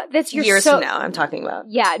that's your years from now I'm talking about.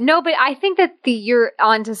 Yeah, no, but I think that you're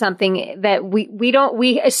onto something that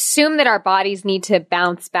we assume that our bodies need to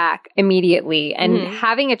bounce back immediately, and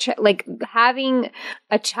having having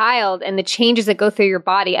a child and the changes that go through your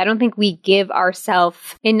body, I don't think we give ourselves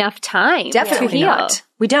enough time Definitely to heal. not.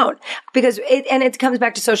 We don't, because it comes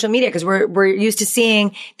back to social media, because we're used to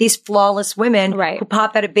seeing these flawless women who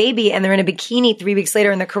pop out a baby and they're in a bikini 3 weeks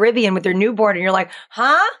later in the Caribbean with their newborn, and you're like,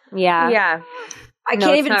 huh? Yeah. Yeah. I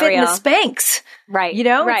can't even fit in the Spanx. Right.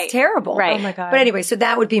 It's terrible. Right. Oh my God. But anyway, so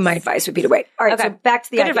that would be my advice, would be to wait. All right. Okay. So back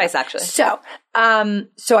to the Good IVF. advice, actually.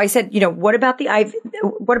 So I said, what about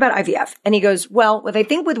what about IVF? And he goes, well, I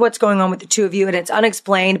think with what's going on with the two of you, and it's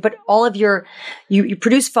unexplained, but all of you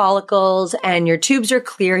produce follicles and your tubes are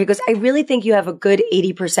clear. He goes, I really think you have a good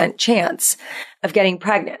 80% chance of getting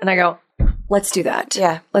pregnant. And I go, let's do that.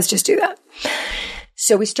 Yeah. Let's just do that.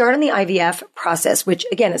 So we start on the IVF process, which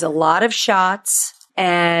again is a lot of shots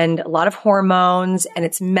and a lot of hormones, and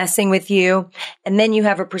it's messing with you. And then you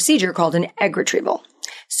have a procedure called an egg retrieval.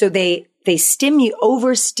 So they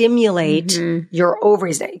overstimulate your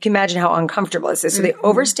ovaries. Now, you can imagine how uncomfortable this is. So they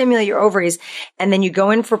overstimulate your ovaries, and then you go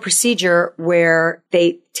in for a procedure where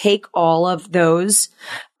they take all of those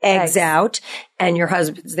eggs out, and your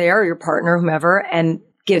husband's there, or your partner, whomever, and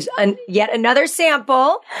gives yet another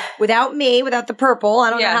sample without the purple.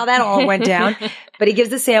 I don't know how that all went down, but he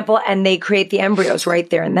gives the sample and they create the embryos right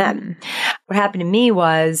there and then. What happened to me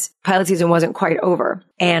was pilot season wasn't quite over,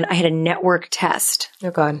 and I had a network test.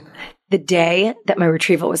 Oh God. The day that my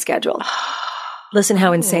retrieval was scheduled. Listen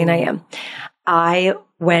how insane I am. I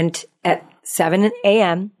went at 7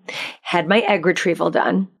 a.m., had my egg retrieval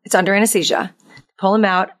done. It's under anesthesia. Pull him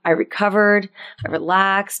out. I recovered. I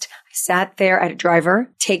relaxed. I sat there. I had a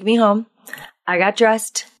driver take me home. I got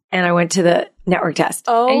dressed and I went to the network test.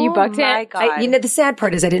 Oh, and you booked my it? God. The sad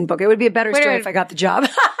part is I didn't book it. It would be a better story if I got the job.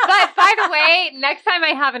 But by the way, next time I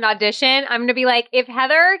have an audition, I'm going to be like, if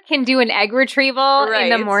Heather can do an egg retrieval in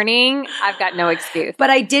the morning, I've got no excuse.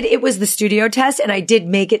 But it was the studio test, and I did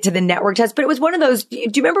make it to the network test. But it was one of those, do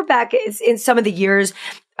you remember back in some of the years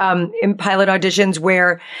in pilot auditions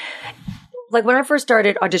where, like when I first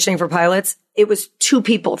started auditioning for pilots, it was 2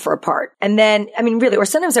 people for a part. And then, really, or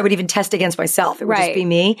sometimes I would even test against myself. It would just be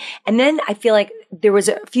me. And then I feel like there was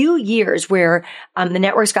a few years where the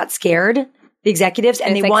networks got scared, the executives,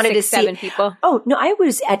 and they wanted to see 7 people. Oh, no, I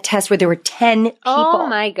was at tests where there were 10 people. Oh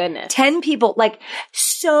my goodness. 10 people, like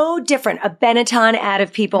so different. A Benetton ad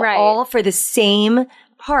of people, all for the same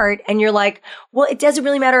part. And you're like, well, it doesn't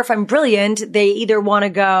really matter if I'm brilliant. They either want to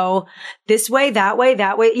go this way, that way,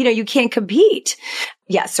 that way. You know, you can't compete.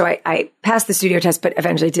 Yeah. So I passed the studio test, but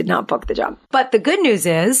eventually did not book the job. But the good news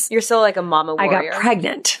is You're still like a mama warrior. I got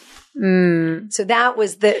pregnant. So that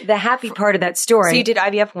was the happy part of that story. So you did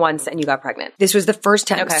IVF once and you got pregnant. This was the first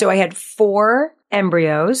time. Okay. So I had 4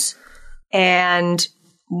 embryos and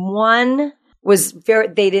one was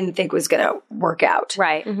they didn't think was going to work out.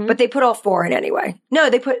 Right. But they put all 4 in anyway.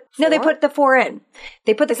 They put the 4 in.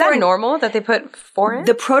 They put the Is 4 that in. normal that they put 4 in?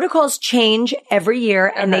 The protocols change every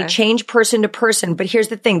year and they change person to person. But here's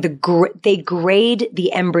the thing. They grade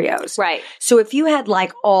the embryos. Right. So if you had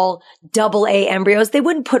like all AA embryos, they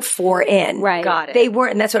wouldn't put 4 in. Right. Got it. They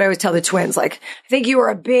weren't. And that's what I always tell the twins. Like, I think you were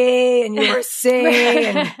a B and you were a C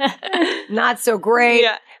and not so great.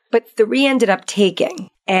 Yeah. But 3 ended up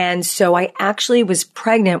taking. And so I actually was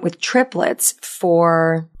pregnant with triplets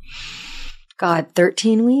for,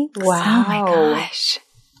 13 weeks? Wow. Oh my gosh.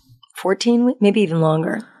 14 weeks? Maybe even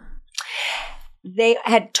longer. They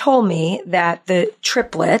had told me that the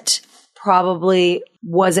triplet probably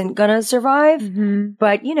wasn't going to survive.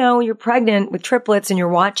 But, you know, you're pregnant with triplets and you're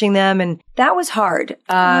watching them. And that was hard.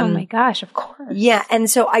 Oh my gosh, of course. Yeah. And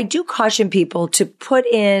so I do caution people to put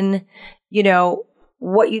in, you know,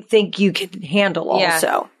 what you think you can handle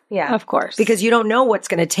also. Yeah. Of course. Because you don't know what's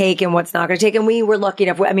going to take and what's not going to take. And we were lucky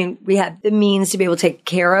enough. I mean, we had the means to be able to take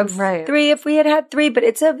care of 3 if we had 3, but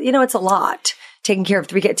it's it's a lot. Taking care of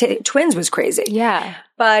 3 kids. Twins was crazy. Yeah.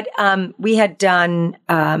 But we had done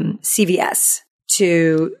CVS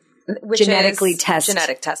to genetically test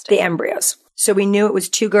genetic testing. the embryos. So we knew it was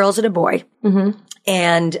 2 girls and a boy.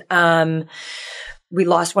 And we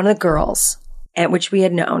lost one of the girls, which we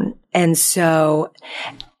had known. And so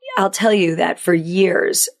I'll tell you that for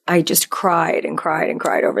years, I just cried and cried and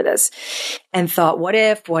cried over this and thought, what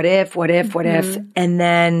if? And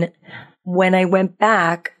then when I went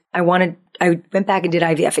back, I went back and did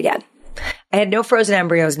IVF again. I had no frozen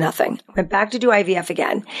embryos, nothing. I went back to do IVF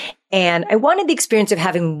again. And I wanted the experience of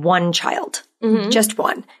having 1 child, just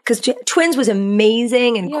 1. Because twins was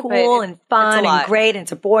amazing and cool and fun and great. And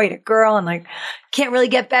it's a boy and a girl. And like, can't really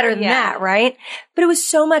get better than that, right? But it was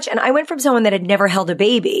so much. And I went from someone that had never held a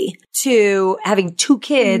baby to having 2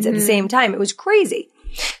 kids at the same time. It was crazy.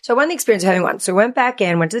 So I wanted the experience of having 1. So I went back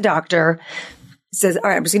in, went to the doctor. He says, all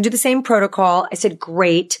right, I'm just going to do the same protocol. I said,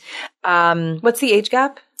 great. What's the age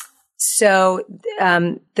gap? So,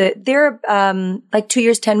 they're, like 2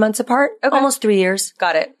 years, 10 months apart. Okay. Almost 3 years.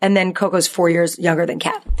 Got it. And then Coco's 4 years younger than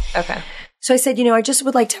Kat. Okay. So I said, I just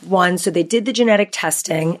would like to have 1. So they did the genetic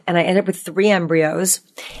testing and I ended up with 3 embryos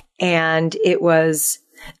and it was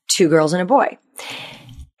 2 girls and a boy.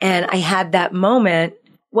 And I had that moment.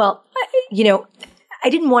 Well, I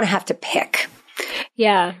didn't want to have to pick.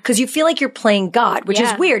 Yeah. Because you feel like you're playing God, which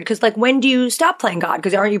is weird. Because like, when do you stop playing God?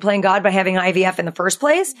 Because aren't you playing God by having IVF in the first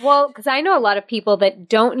place? Well, because I know a lot of people that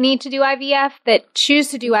don't need to do IVF that choose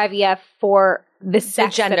to do IVF for the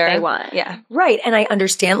sex gender that they want. Yeah. Right. And I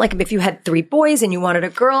understand, like, if you had 3 boys and you wanted a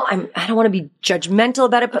girl, I don't want to be judgmental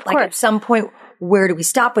about it, but like at some point, where do we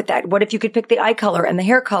stop with that? What if you could pick the eye color and the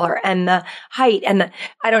hair color and the height and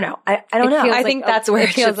I don't know. I don't know. I think that's where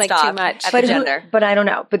it feels should like stop too much. at the gender. But I don't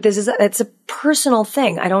know. But it's a personal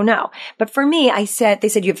thing. I don't know. But for me, they said,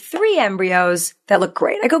 you have 3 embryos that look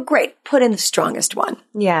great. I go, great. Put in the strongest one.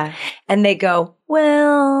 Yeah. And they go,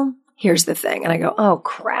 well, here's the thing. And I go, oh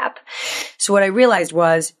crap. So what I realized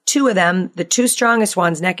was 2 of them, the 2 strongest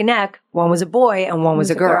ones, neck and neck, one was a boy and one was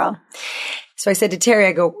a girl. So I said to Terry,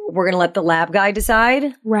 I go, we're going to let the lab guy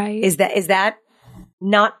decide. Right. Is that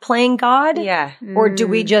not playing God? Yeah. Or do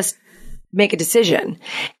we just make a decision?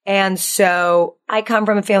 And so I come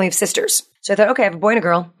from a family of sisters. So I thought, okay, I have a boy and a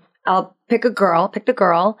girl. I'll pick the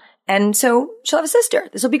girl. And so she'll have a sister.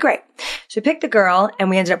 This will be great. So we picked the girl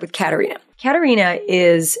and we ended up with Katerina. Katerina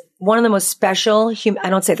is one of the most special I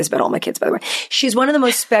don't say this about all my kids, by the way. She's one of the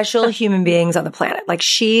most special human beings on the planet. Like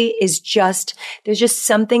she is there's just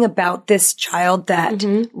something about this child that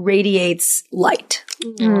radiates light.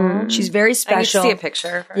 She's very special. I need to see a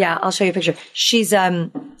picture of her. Yeah, I'll show you a picture. She's,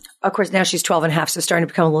 of course, now she's 12 and a half, so starting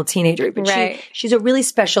to become a little teenager. But she's a really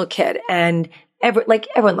special kid. And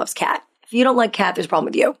everyone loves Kat. If you don't like Kat, there's a problem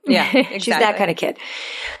with you. Yeah, exactly. She's that kind of kid.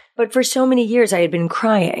 But for so many years, I had been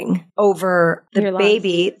crying over the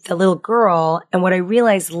baby, the little girl. And what I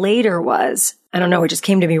realized later was, I don't know, it just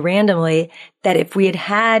came to me randomly, that if we had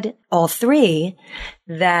had all 3,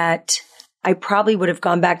 that I probably would have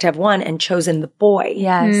gone back to have 1 and chosen the boy.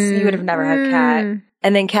 Yes. You would have never had Kat.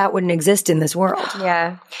 And then Kat wouldn't exist in this world.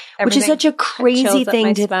 Yeah. Which is such a crazy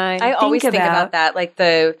thing to I always think about that, like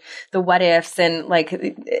the what ifs and like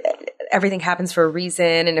everything happens for a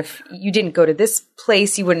reason. And if you didn't go to this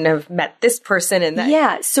place, you wouldn't have met this person. And that.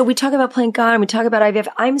 Yeah. So we talk about playing God and we talk about IVF.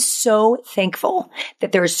 I'm so thankful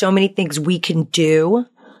that there are so many things we can do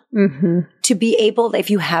to be able, if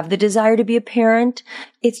you have the desire to be a parent.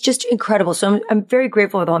 It's just incredible. So I'm very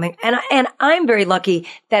grateful for the whole thing. And I'm very lucky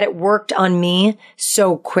that it worked on me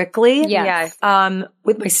so quickly. Yeah.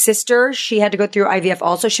 With my sister, she had to go through IVF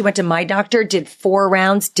also. She went to my doctor, did 4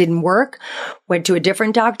 rounds, didn't work. Went to a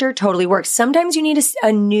different doctor, totally worked. Sometimes you need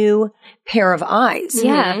a new pair of eyes.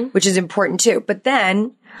 Yeah. Which is important too. But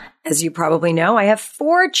then, as you probably know, I have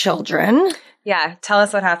 4 children. Yeah. Tell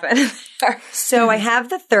us what happened. So I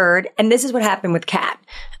have the 3rd, and this is what happened with Kat.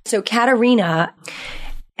 So Katarina,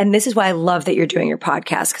 and this is why I love that you're doing your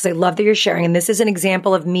podcast, because I love that you're sharing. And this is an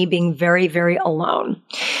example of me being very, very alone.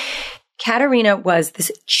 Katarina was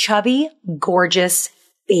this chubby, gorgeous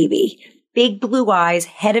baby. Big blue eyes,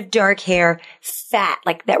 head of dark hair, fat,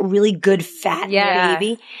 like that really good fat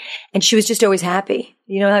baby. And she was just always happy.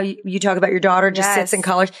 You know how you talk about your daughter just sits and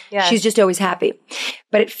colors? Yes. She's just always happy.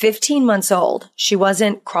 But at 15 months old, she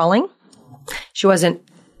wasn't crawling. She wasn't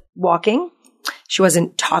walking. She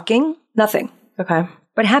wasn't talking. Nothing. Okay.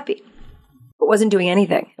 But happy. But wasn't doing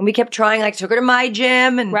anything. And we kept trying, like took her to my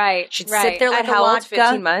gym and she'd sit there like At how a old? latka.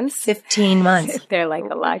 15 months? 15 months. They're like a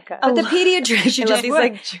latke. But the pediatrician just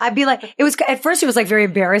would. I'd be like, it was, at first it was like very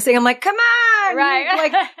embarrassing. I'm like, come on. Right.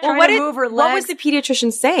 Like, trying to move her legs. What was the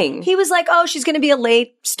pediatrician saying? He was like, oh, she's going to be a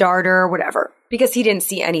late starter or whatever. Because he didn't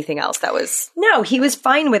see anything else that was... No, he was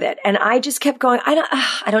fine with it. And I just kept going,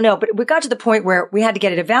 I don't know. But we got to the point where we had to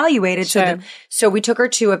get it evaluated. Sure. So we took her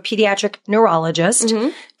to a pediatric neurologist,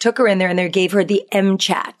 took her in there, and they gave her the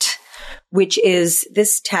MCHAT, which is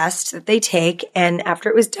this test that they take. And after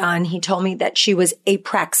it was done, he told me that she was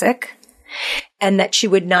apraxic and that she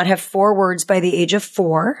would not have 4 words by the age of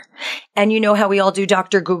 4. And you know how we all do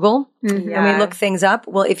Dr. Google and we look things up?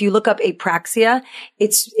 Well, if you look up apraxia,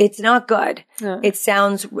 it's not good. It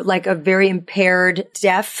sounds like a very impaired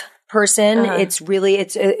deaf person.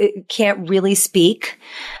 It can't really speak.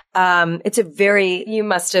 It's a very... You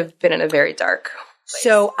must have been in a very dark place.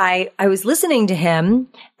 So I was listening to him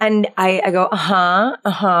and I go, and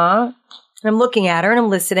I'm looking at her and I'm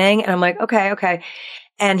listening and I'm like, okay.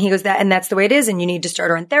 And he goes, that's the way it is. And you need to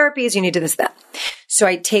start her on therapies. You need to this, that. So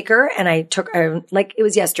I take her and I took her, like it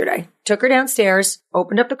was yesterday, took her downstairs,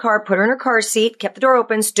 opened up the car, put her in her car seat, kept the door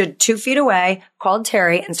open, stood 2 feet away, called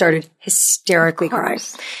Terry and started hysterically crying.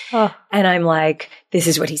 Oh. And I'm like, this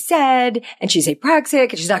is what he said. And she's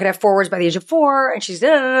apraxic and she's not going to have 4 words by the age of 4. And she's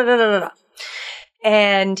da.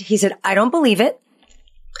 And he said, I don't believe it.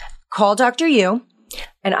 Call Dr. Yu.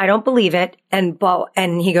 And I don't believe it. And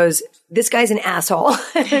he goes, this guy's an asshole.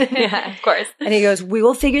 Yeah, of course. And he goes, we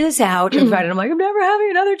will figure this out. And I'm like, I'm never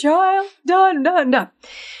having another child. Done.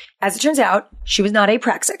 As it turns out, she was not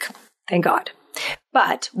apraxic. Thank God.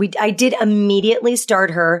 But I did immediately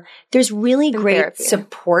start her. There's really great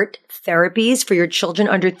support therapies for your children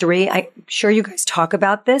under 3. I'm sure you guys talk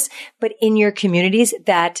about this, but in your communities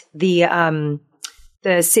that the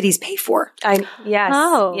cities pay for.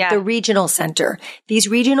 The regional center. These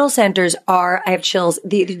regional centers are, I have chills.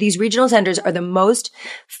 These regional centers are the most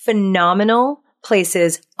phenomenal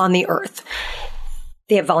places on the earth.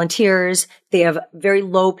 They have volunteers. They have very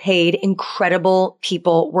low paid, incredible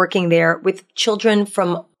people working there with children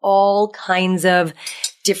from all kinds of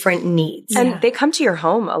different needs. And they come to your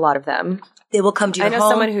home, a lot of them. They will come to your home. I know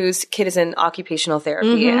someone whose kid is in occupational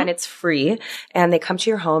therapy and it's free and they come to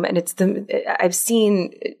your home and I've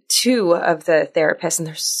seen 2 of the therapists and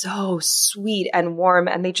they're so sweet and warm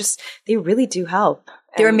and they really do help.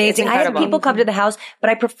 They're amazing. I had people come to the house, but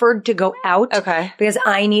I preferred to go out because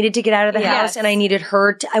I needed to get out of the house and I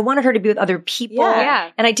wanted her to be with other people.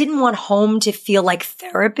 Yeah. And I didn't want home to feel like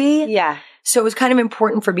therapy. Yeah. So it was kind of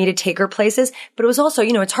important for me to take her places, but it was also,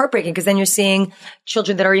 it's heartbreaking because then you're seeing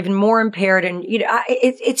children that are even more impaired and,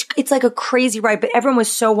 it's like a crazy ride, but everyone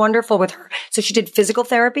was so wonderful with her. So she did physical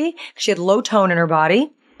therapy. She had low tone in her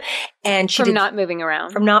body and From not moving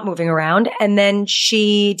around. And then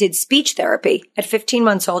she did speech therapy at 15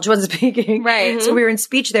 months old. She wasn't speaking. Right. So we were in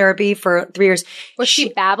speech therapy for 3 years. Was she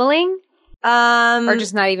babbling? Or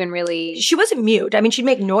just not even really? She wasn't mute. I mean, she'd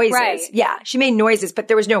make noises. Right. Yeah, she made noises, but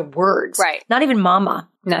there was no words. Right. Not even mama.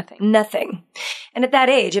 Nothing. And at that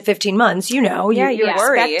age, at 15 months, you're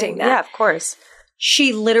expecting that. Yeah, of course.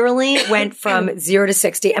 She literally went from 0 to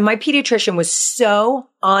 60. And my pediatrician was so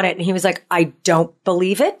on it. And he was like, I don't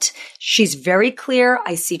believe it. She's very clear.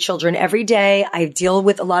 I see children every day. I deal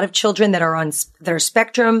with a lot of children that are on the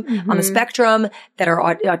spectrum, that are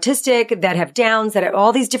autistic, that have Downs, that have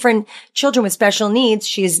all these different children with special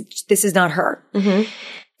needs. This is not her.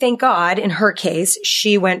 thank God, in her case,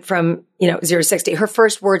 she went from, 0 to 60. Her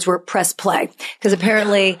first words were press play, because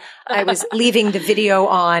apparently I was leaving the video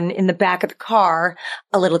on in the back of the car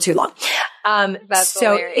a little too long.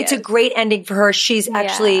 So hilarious. it's a great ending for her. She's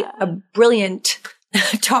actually a brilliant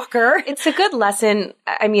talker. It's a good lesson.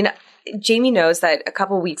 I mean, Jamie knows that a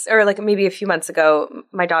couple weeks or like maybe a few months ago,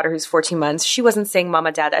 my daughter who's 14 months, she wasn't saying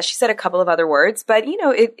mama, dada. She said a couple of other words, but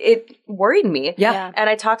it worried me. Yeah. And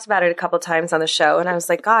I talked about it a couple of times on the show and I was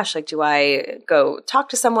like, gosh, like, do I go talk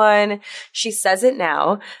to someone? She says it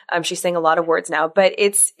now. She's saying a lot of words now, but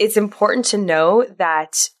it's important to know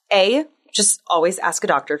that A, just always ask a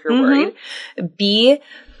doctor if you're worried. B,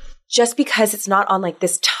 just because it's not on like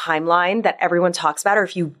this timeline that everyone talks about, or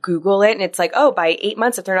if you Google it and it's like, oh, by 8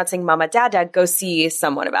 months, if they're not saying mama, dada, go see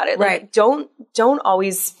someone about it. Right. Like, don't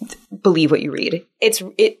always believe what you read. It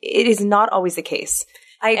is not always the case.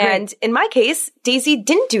 I agree. And in my case, Daisy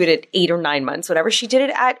didn't do it at 8 or 9 months, whatever. She did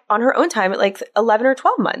it on her own time at like 11 or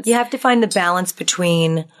 12 months. You have to find the balance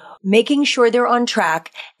between making sure they're on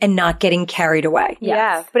track and not getting carried away.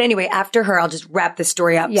 Yeah. But anyway, after her, I'll just wrap this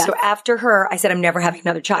story up. Yes. So after her, I said, I'm never having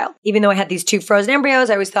another child. Even though I had these 2 frozen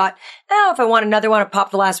embryos, I always thought, if I want another one, I'll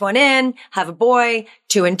pop the last one in, have a boy,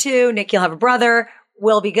 2 and 2, Nick, you'll have a brother,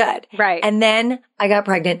 we'll be good. Right. And then I got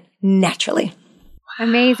pregnant naturally.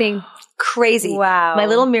 Amazing. Crazy. Wow. My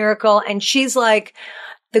little miracle. And she's like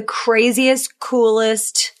the craziest,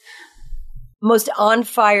 coolest, most on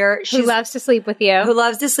fire. Who loves to sleep with you. Who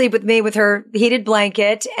loves to sleep with me with her heated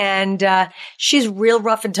blanket. And she's real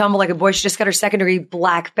rough and tumble like a boy. She just got her secondary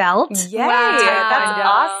black belt. Yay. That's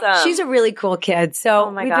awesome. She's a really cool kid. So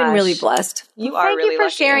Oh my we've been gosh. really blessed. You are Thank really you for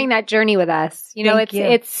lucky. sharing that journey with us. Thank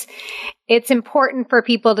you. It's important for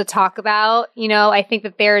people to talk about. I think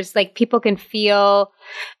that there's like people can feel,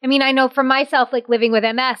 I know for myself, like living with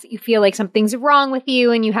MS, you feel like something's wrong with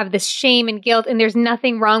you and you have this shame and guilt, and there's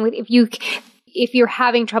nothing wrong with if you're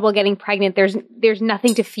having trouble getting pregnant, there's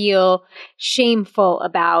nothing to feel shameful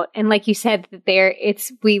about. And like you said,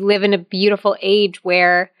 we live in a beautiful age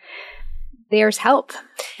where there's help.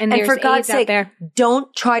 And there's for God's AIDS out sake, there.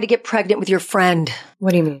 don't try to get pregnant with your friend.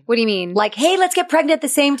 What do you mean? What do you mean? Like, hey, let's get pregnant at the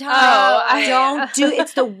same time. Don't do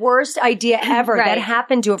it's the worst idea ever. Right. That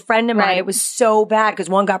happened to a friend of mine. Right. It was so bad because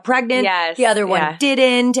one got pregnant, Yes. the other one Yeah.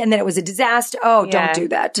 didn't, and then it was a disaster. Oh, Yeah. don't do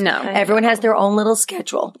that. No. Everyone has their own little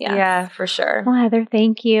schedule. Yeah, for sure. Well, Heather,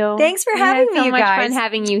 thank you. Thanks for We had having me, so you much guys. fun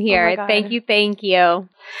having you here. Oh my God. Thank you.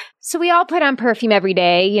 So we all put on perfume every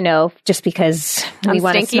day, just because we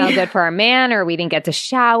want to stinky. smell good for our man or we didn't get to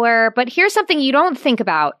shower. But here's something you don't think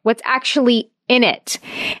about: what's actually in it.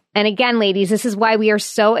 And again, ladies, this is why we are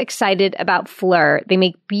so excited about Fleur. They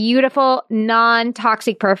make beautiful,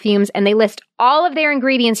 non-toxic perfumes, and they list all of their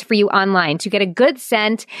ingredients for you online to get a good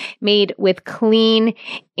scent made with clean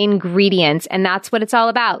ingredients. And that's what it's all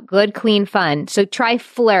about. Good, clean fun. So try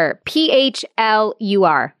Fleur,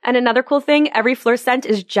 PHLUR. And another cool thing, every Fleur scent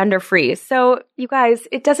is gender-free. So, you guys,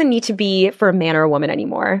 it doesn't need to be for a man or a woman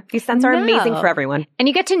anymore. These scents are No. amazing for everyone. And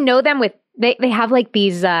you get to know them with they have like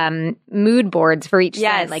these mood boards for each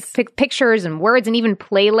Yes. scent, like pictures and words and even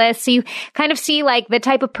playlists. So you kind of see like the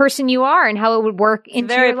type of person you are and how it would work into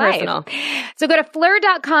very your life. personal. So go to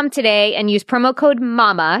Fleur.com today and use promo code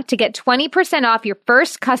MAMA to get 20% off your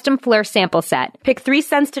first custom Fleur sample set. Pick 3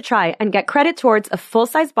 scents to try and get credit towards a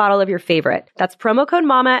full-size bottle of your favorite. That's promo code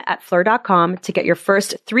MAMA at Fleur.com to get your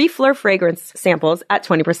first 3 Fleur fragrance samples at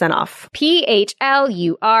 20% off.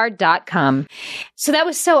 PHLUR.com. So that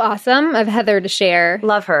was so awesome of Heather to share.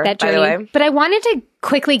 Love her, that by journey. the way. But I wanted to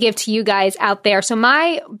quickly give to you guys out there. So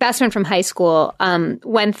my best friend from high school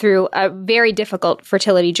went through a very difficult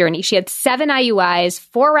fertility journey. She had 7 IUIs,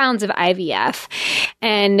 4 rounds of IVF,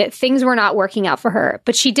 and things were not working out for her.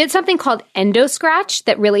 But she did something called endoscratch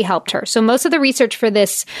that really helped her. So most of the research for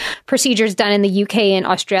this procedure is done in the UK and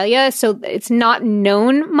Australia. So it's not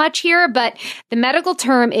known much here, but the medical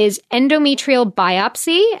term is endometrial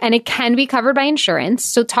biopsy, and it can be covered by insurance.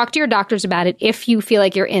 So talk to your doctors about it if you feel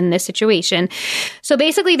like you're in this situation. So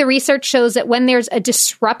basically, the research shows that when there's a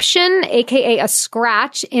disruption, aka a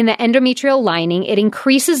scratch in the endometrial lining, it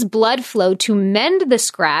increases blood flow to mend the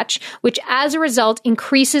scratch, which as a result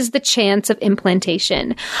increases the chance of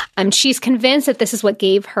implantation. She's convinced that this is what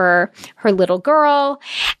gave her her little girl.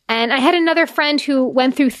 And I had another friend who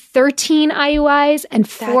went through 13 IUIs and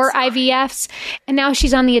 4 IVFs, and now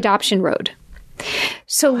she's on the adoption road.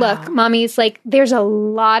 So look, mommies, like there's a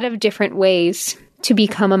lot of different ways to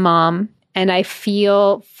become a mom. And I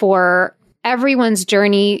feel for everyone's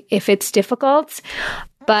journey if it's difficult.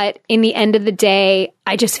 But in the end of the day,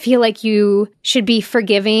 I just feel like you should be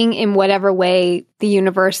forgiving in whatever way the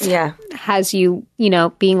universe has you,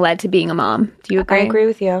 being led to being a mom. Do you agree? I agree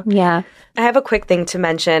with you. Yeah. I have a quick thing to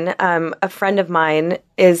mention. A friend of mine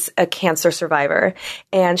is a cancer survivor,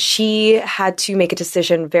 and she had to make a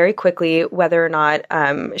decision very quickly whether or not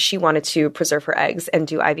she wanted to preserve her eggs and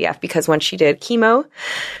do IVF, because when she did chemo,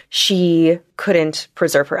 she couldn't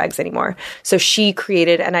preserve her eggs anymore. So she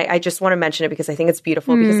created, and I just want to mention it because I think it's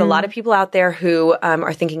beautiful, because a lot of people out there who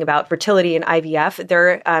are thinking about fertility and IVF,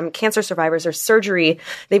 they're cancer survivors or surgery.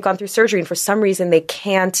 They've gone through surgery, and for some reason they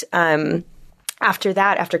can't after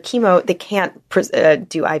chemo, they can't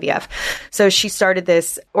do IVF. So she started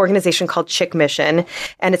this organization called Chick Mission,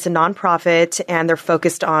 and it's a nonprofit, and they're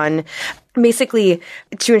focused on basically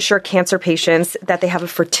to ensure cancer patients that they have a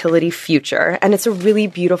fertility future. And it's a really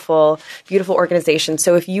beautiful, beautiful organization.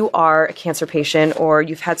 So if you are a cancer patient or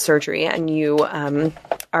you've had surgery and you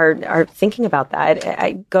are thinking about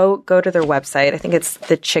that, go to their website. I think it's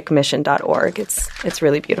thechickmission.org. It's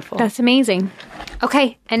really beautiful. That's amazing.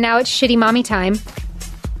 Okay, and now it's Shitty Mommy time.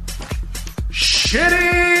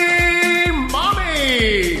 Shitty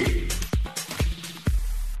Mommy!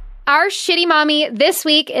 Our Shitty Mommy this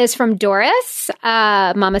week is from Doris,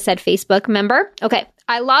 Mama Said Facebook member. Okay.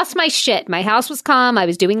 I lost my shit. My house was calm. I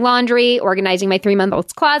was doing laundry, organizing my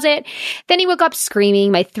 3-month-old's closet. Then he woke up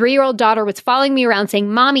screaming. My 3-year-old daughter was following me around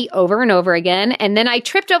saying, "Mommy," over and over again. And then I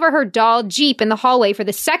tripped over her doll Jeep in the hallway for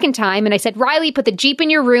the second time. And I said, "Riley, put the Jeep in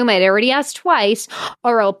your room." I'd already asked twice,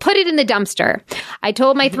 or I'll put it in the dumpster. I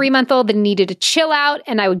told my 3-month-old that he needed to chill out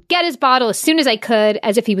and I would get his bottle as soon as I could,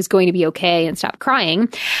 as if he was going to be okay and stop crying.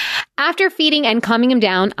 After feeding and calming him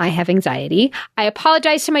down, I have anxiety. I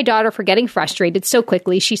apologized to my daughter for getting frustrated so quickly.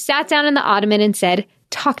 She sat down in the ottoman and said,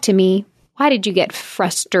 "Talk to me. Why did you get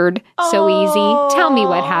frustrated so easy? Tell me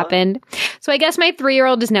what happened." So I guess my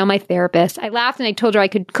 3-year-old is now my therapist. I laughed and I told her I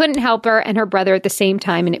couldn't help her and her brother at the same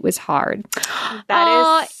time, and it was hard.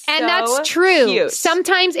 That is so and that's true. cute.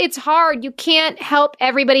 Sometimes it's hard. You can't help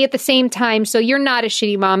everybody at the same time. So you're not a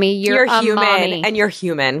shitty mommy. You're a human, mommy. and you're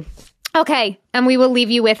human. Okay, and we will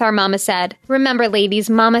leave you with our Mama Said. Remember, ladies,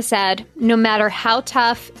 Mama said, no matter how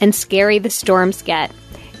tough and scary the storms get,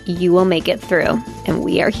 you will make it through, and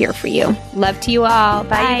we are here for you. Love to you all.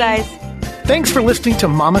 Bye, you guys. Thanks for listening to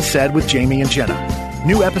Mama Said with Jamie and Jenna.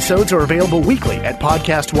 New episodes are available weekly at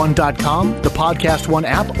podcastone.com, the Podcast One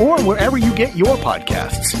app, or wherever you get your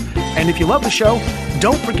podcasts. And if you love the show,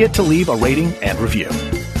 don't forget to leave a rating and review.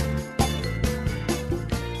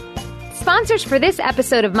 Sponsors for this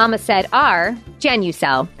episode of Mama Said are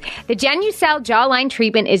Genucell. The Genucell jawline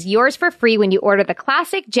treatment is yours for free when you order the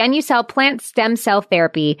classic Genucell plant stem cell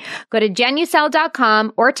therapy. Go to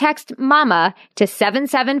Genucell.com or text MAMA to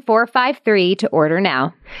 77453 to order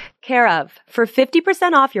now. Care of. For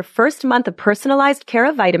 50% off your first month of personalized Care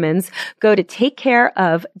of vitamins, go to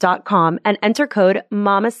takecareof.com and enter code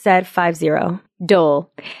MAMASAID50.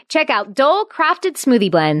 Dole. Check out Dole Crafted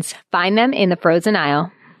Smoothie Blends. Find them in the frozen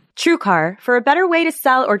aisle. TrueCar. For a better way to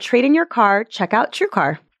sell or trade in your car, check out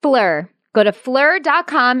TrueCar. Fleur. Go to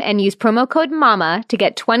Fleur.com and use promo code MAMA to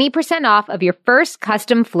get 20% off of your first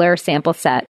custom Fleur sample set.